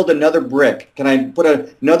I build another brick? Can I put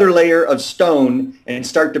another layer of stone and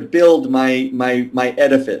start to build my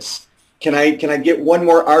edifice? Can I get one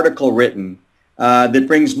more article written that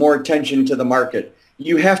brings more attention to the market?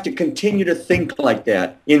 You have to continue to think like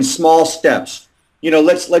that in small steps.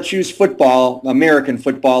 Let's use football, American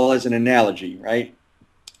football, as an analogy, right?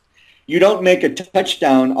 You don't make a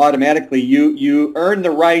touchdown automatically. You earn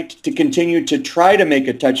the right to continue to try to make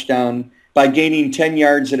a touchdown by gaining 10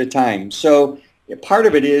 yards at a time. So part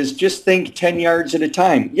of it is just think 10 yards at a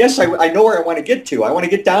time. Yes, I know where I want to get to. I want to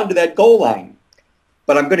get down to that goal line,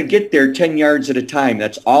 but I'm going to get there 10 yards at a time.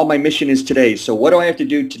 That's all my mission is today. So what do I have to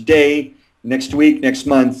do today, next week, next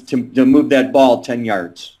month to move that ball 10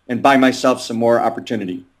 yards and buy myself some more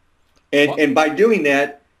opportunity? And by doing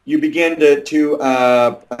that, you begin to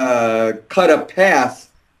cut a path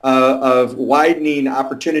of widening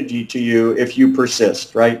opportunity to you if you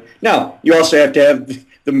persist, right? Now, you also have to have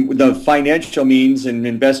the financial means and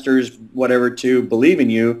investors, whatever, to believe in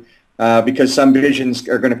you because some visions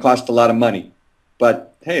are going to cost a lot of money.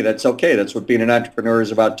 But, hey, that's okay. That's what being an entrepreneur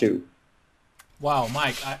is about, too. Wow,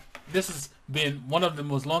 Mike, this has been one of the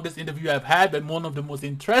most longest interview I've had, but one of the most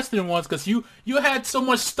interesting ones because you had so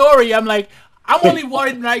much story. I'm only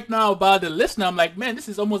worried right now about the listener. I'm like, man, this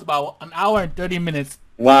is almost about an hour and 30 minutes.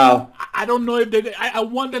 Wow. I don't know if I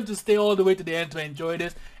want them to stay all the way to the end to enjoy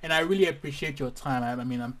this, and I really appreciate your time. I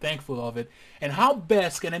mean, I'm thankful of it. And how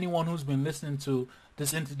best can anyone who's been listening to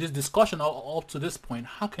this discussion up to this point,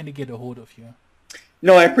 how can they get a hold of you?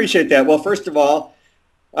 No, I appreciate that. Well, first of all,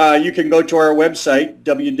 you can go to our website,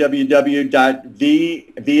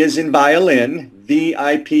 v as in violin,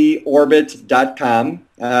 viporbit.com.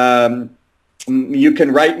 You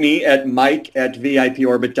can write me at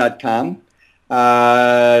mike@viporbit.com.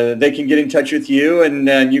 They can get in touch with you,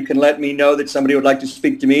 and you can let me know that somebody would like to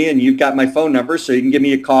speak to me, and you've got my phone number, so you can give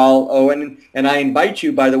me a call, Owen. And I invite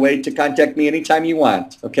you, by the way, to contact me anytime you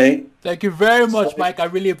want, okay? Thank you very much, Mike. I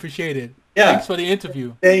really appreciate it. Yeah. Thanks for the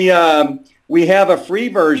interview. We have a free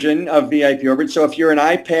version of VIP Orbit, so if you're an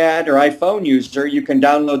iPad or iPhone user, you can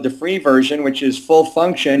download the free version, which is full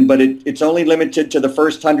function, but it's only limited to the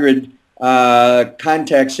first 100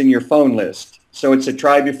 contacts in your phone list. So it's a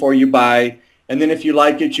try before you buy. And then if you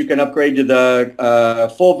like it, you can upgrade to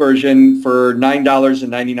the full version for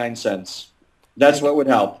 $9.99. That's what would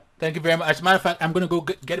help. Thank you very much. As a matter of fact, I'm going to go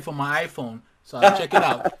get it from my iPhone. So I'll check it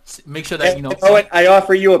out. Make sure that, I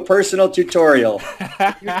offer you a personal tutorial.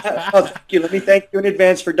 Thank you. Let me thank you in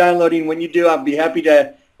advance for downloading. When you do, I'll be happy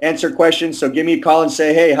to answer questions. So give me a call and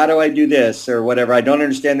say, hey, how do I do this or whatever. I don't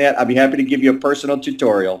understand that. I'll be happy to give you a personal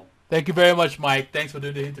tutorial. Thank you very much, Mike. Thanks for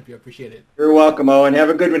doing the interview. I appreciate it. You're welcome, Owen. Have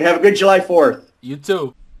a good one. Have a good July 4th. You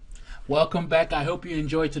too. Welcome back. I hope you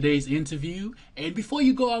enjoyed today's interview. And before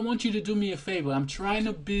you go, I want you to do me a favor. I'm trying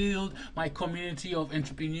to build my community of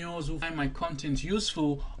entrepreneurs who find my content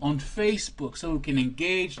useful on Facebook so we can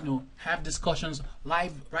engage, have discussions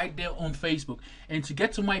live right there on Facebook. And to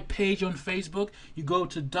get to my page on Facebook, you go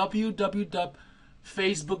to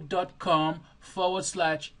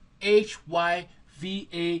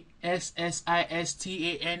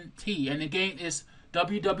www.facebook.com/HYVASSISTANT. And again, it's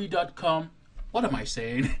www.com. What am I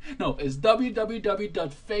saying? No, it's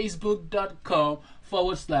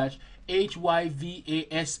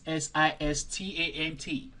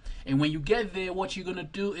www.facebook.com/HYVASSISTANT. And when you get there, what you're going to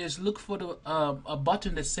do is look for the a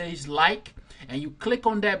button that says like, and you click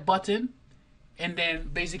on that button, and then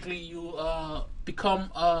basically you become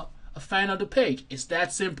a fan of the page. It's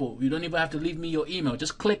that simple. You don't even have to leave me your email.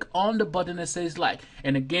 Just click on the button that says like.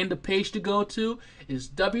 And again, the page to go to is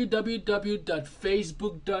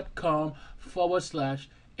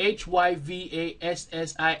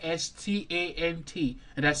www.facebook.com/HYVASSISTANT.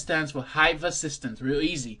 And that stands for HYVAssistant. Real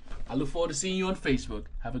easy. I look forward to seeing you on Facebook.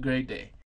 Have a great day.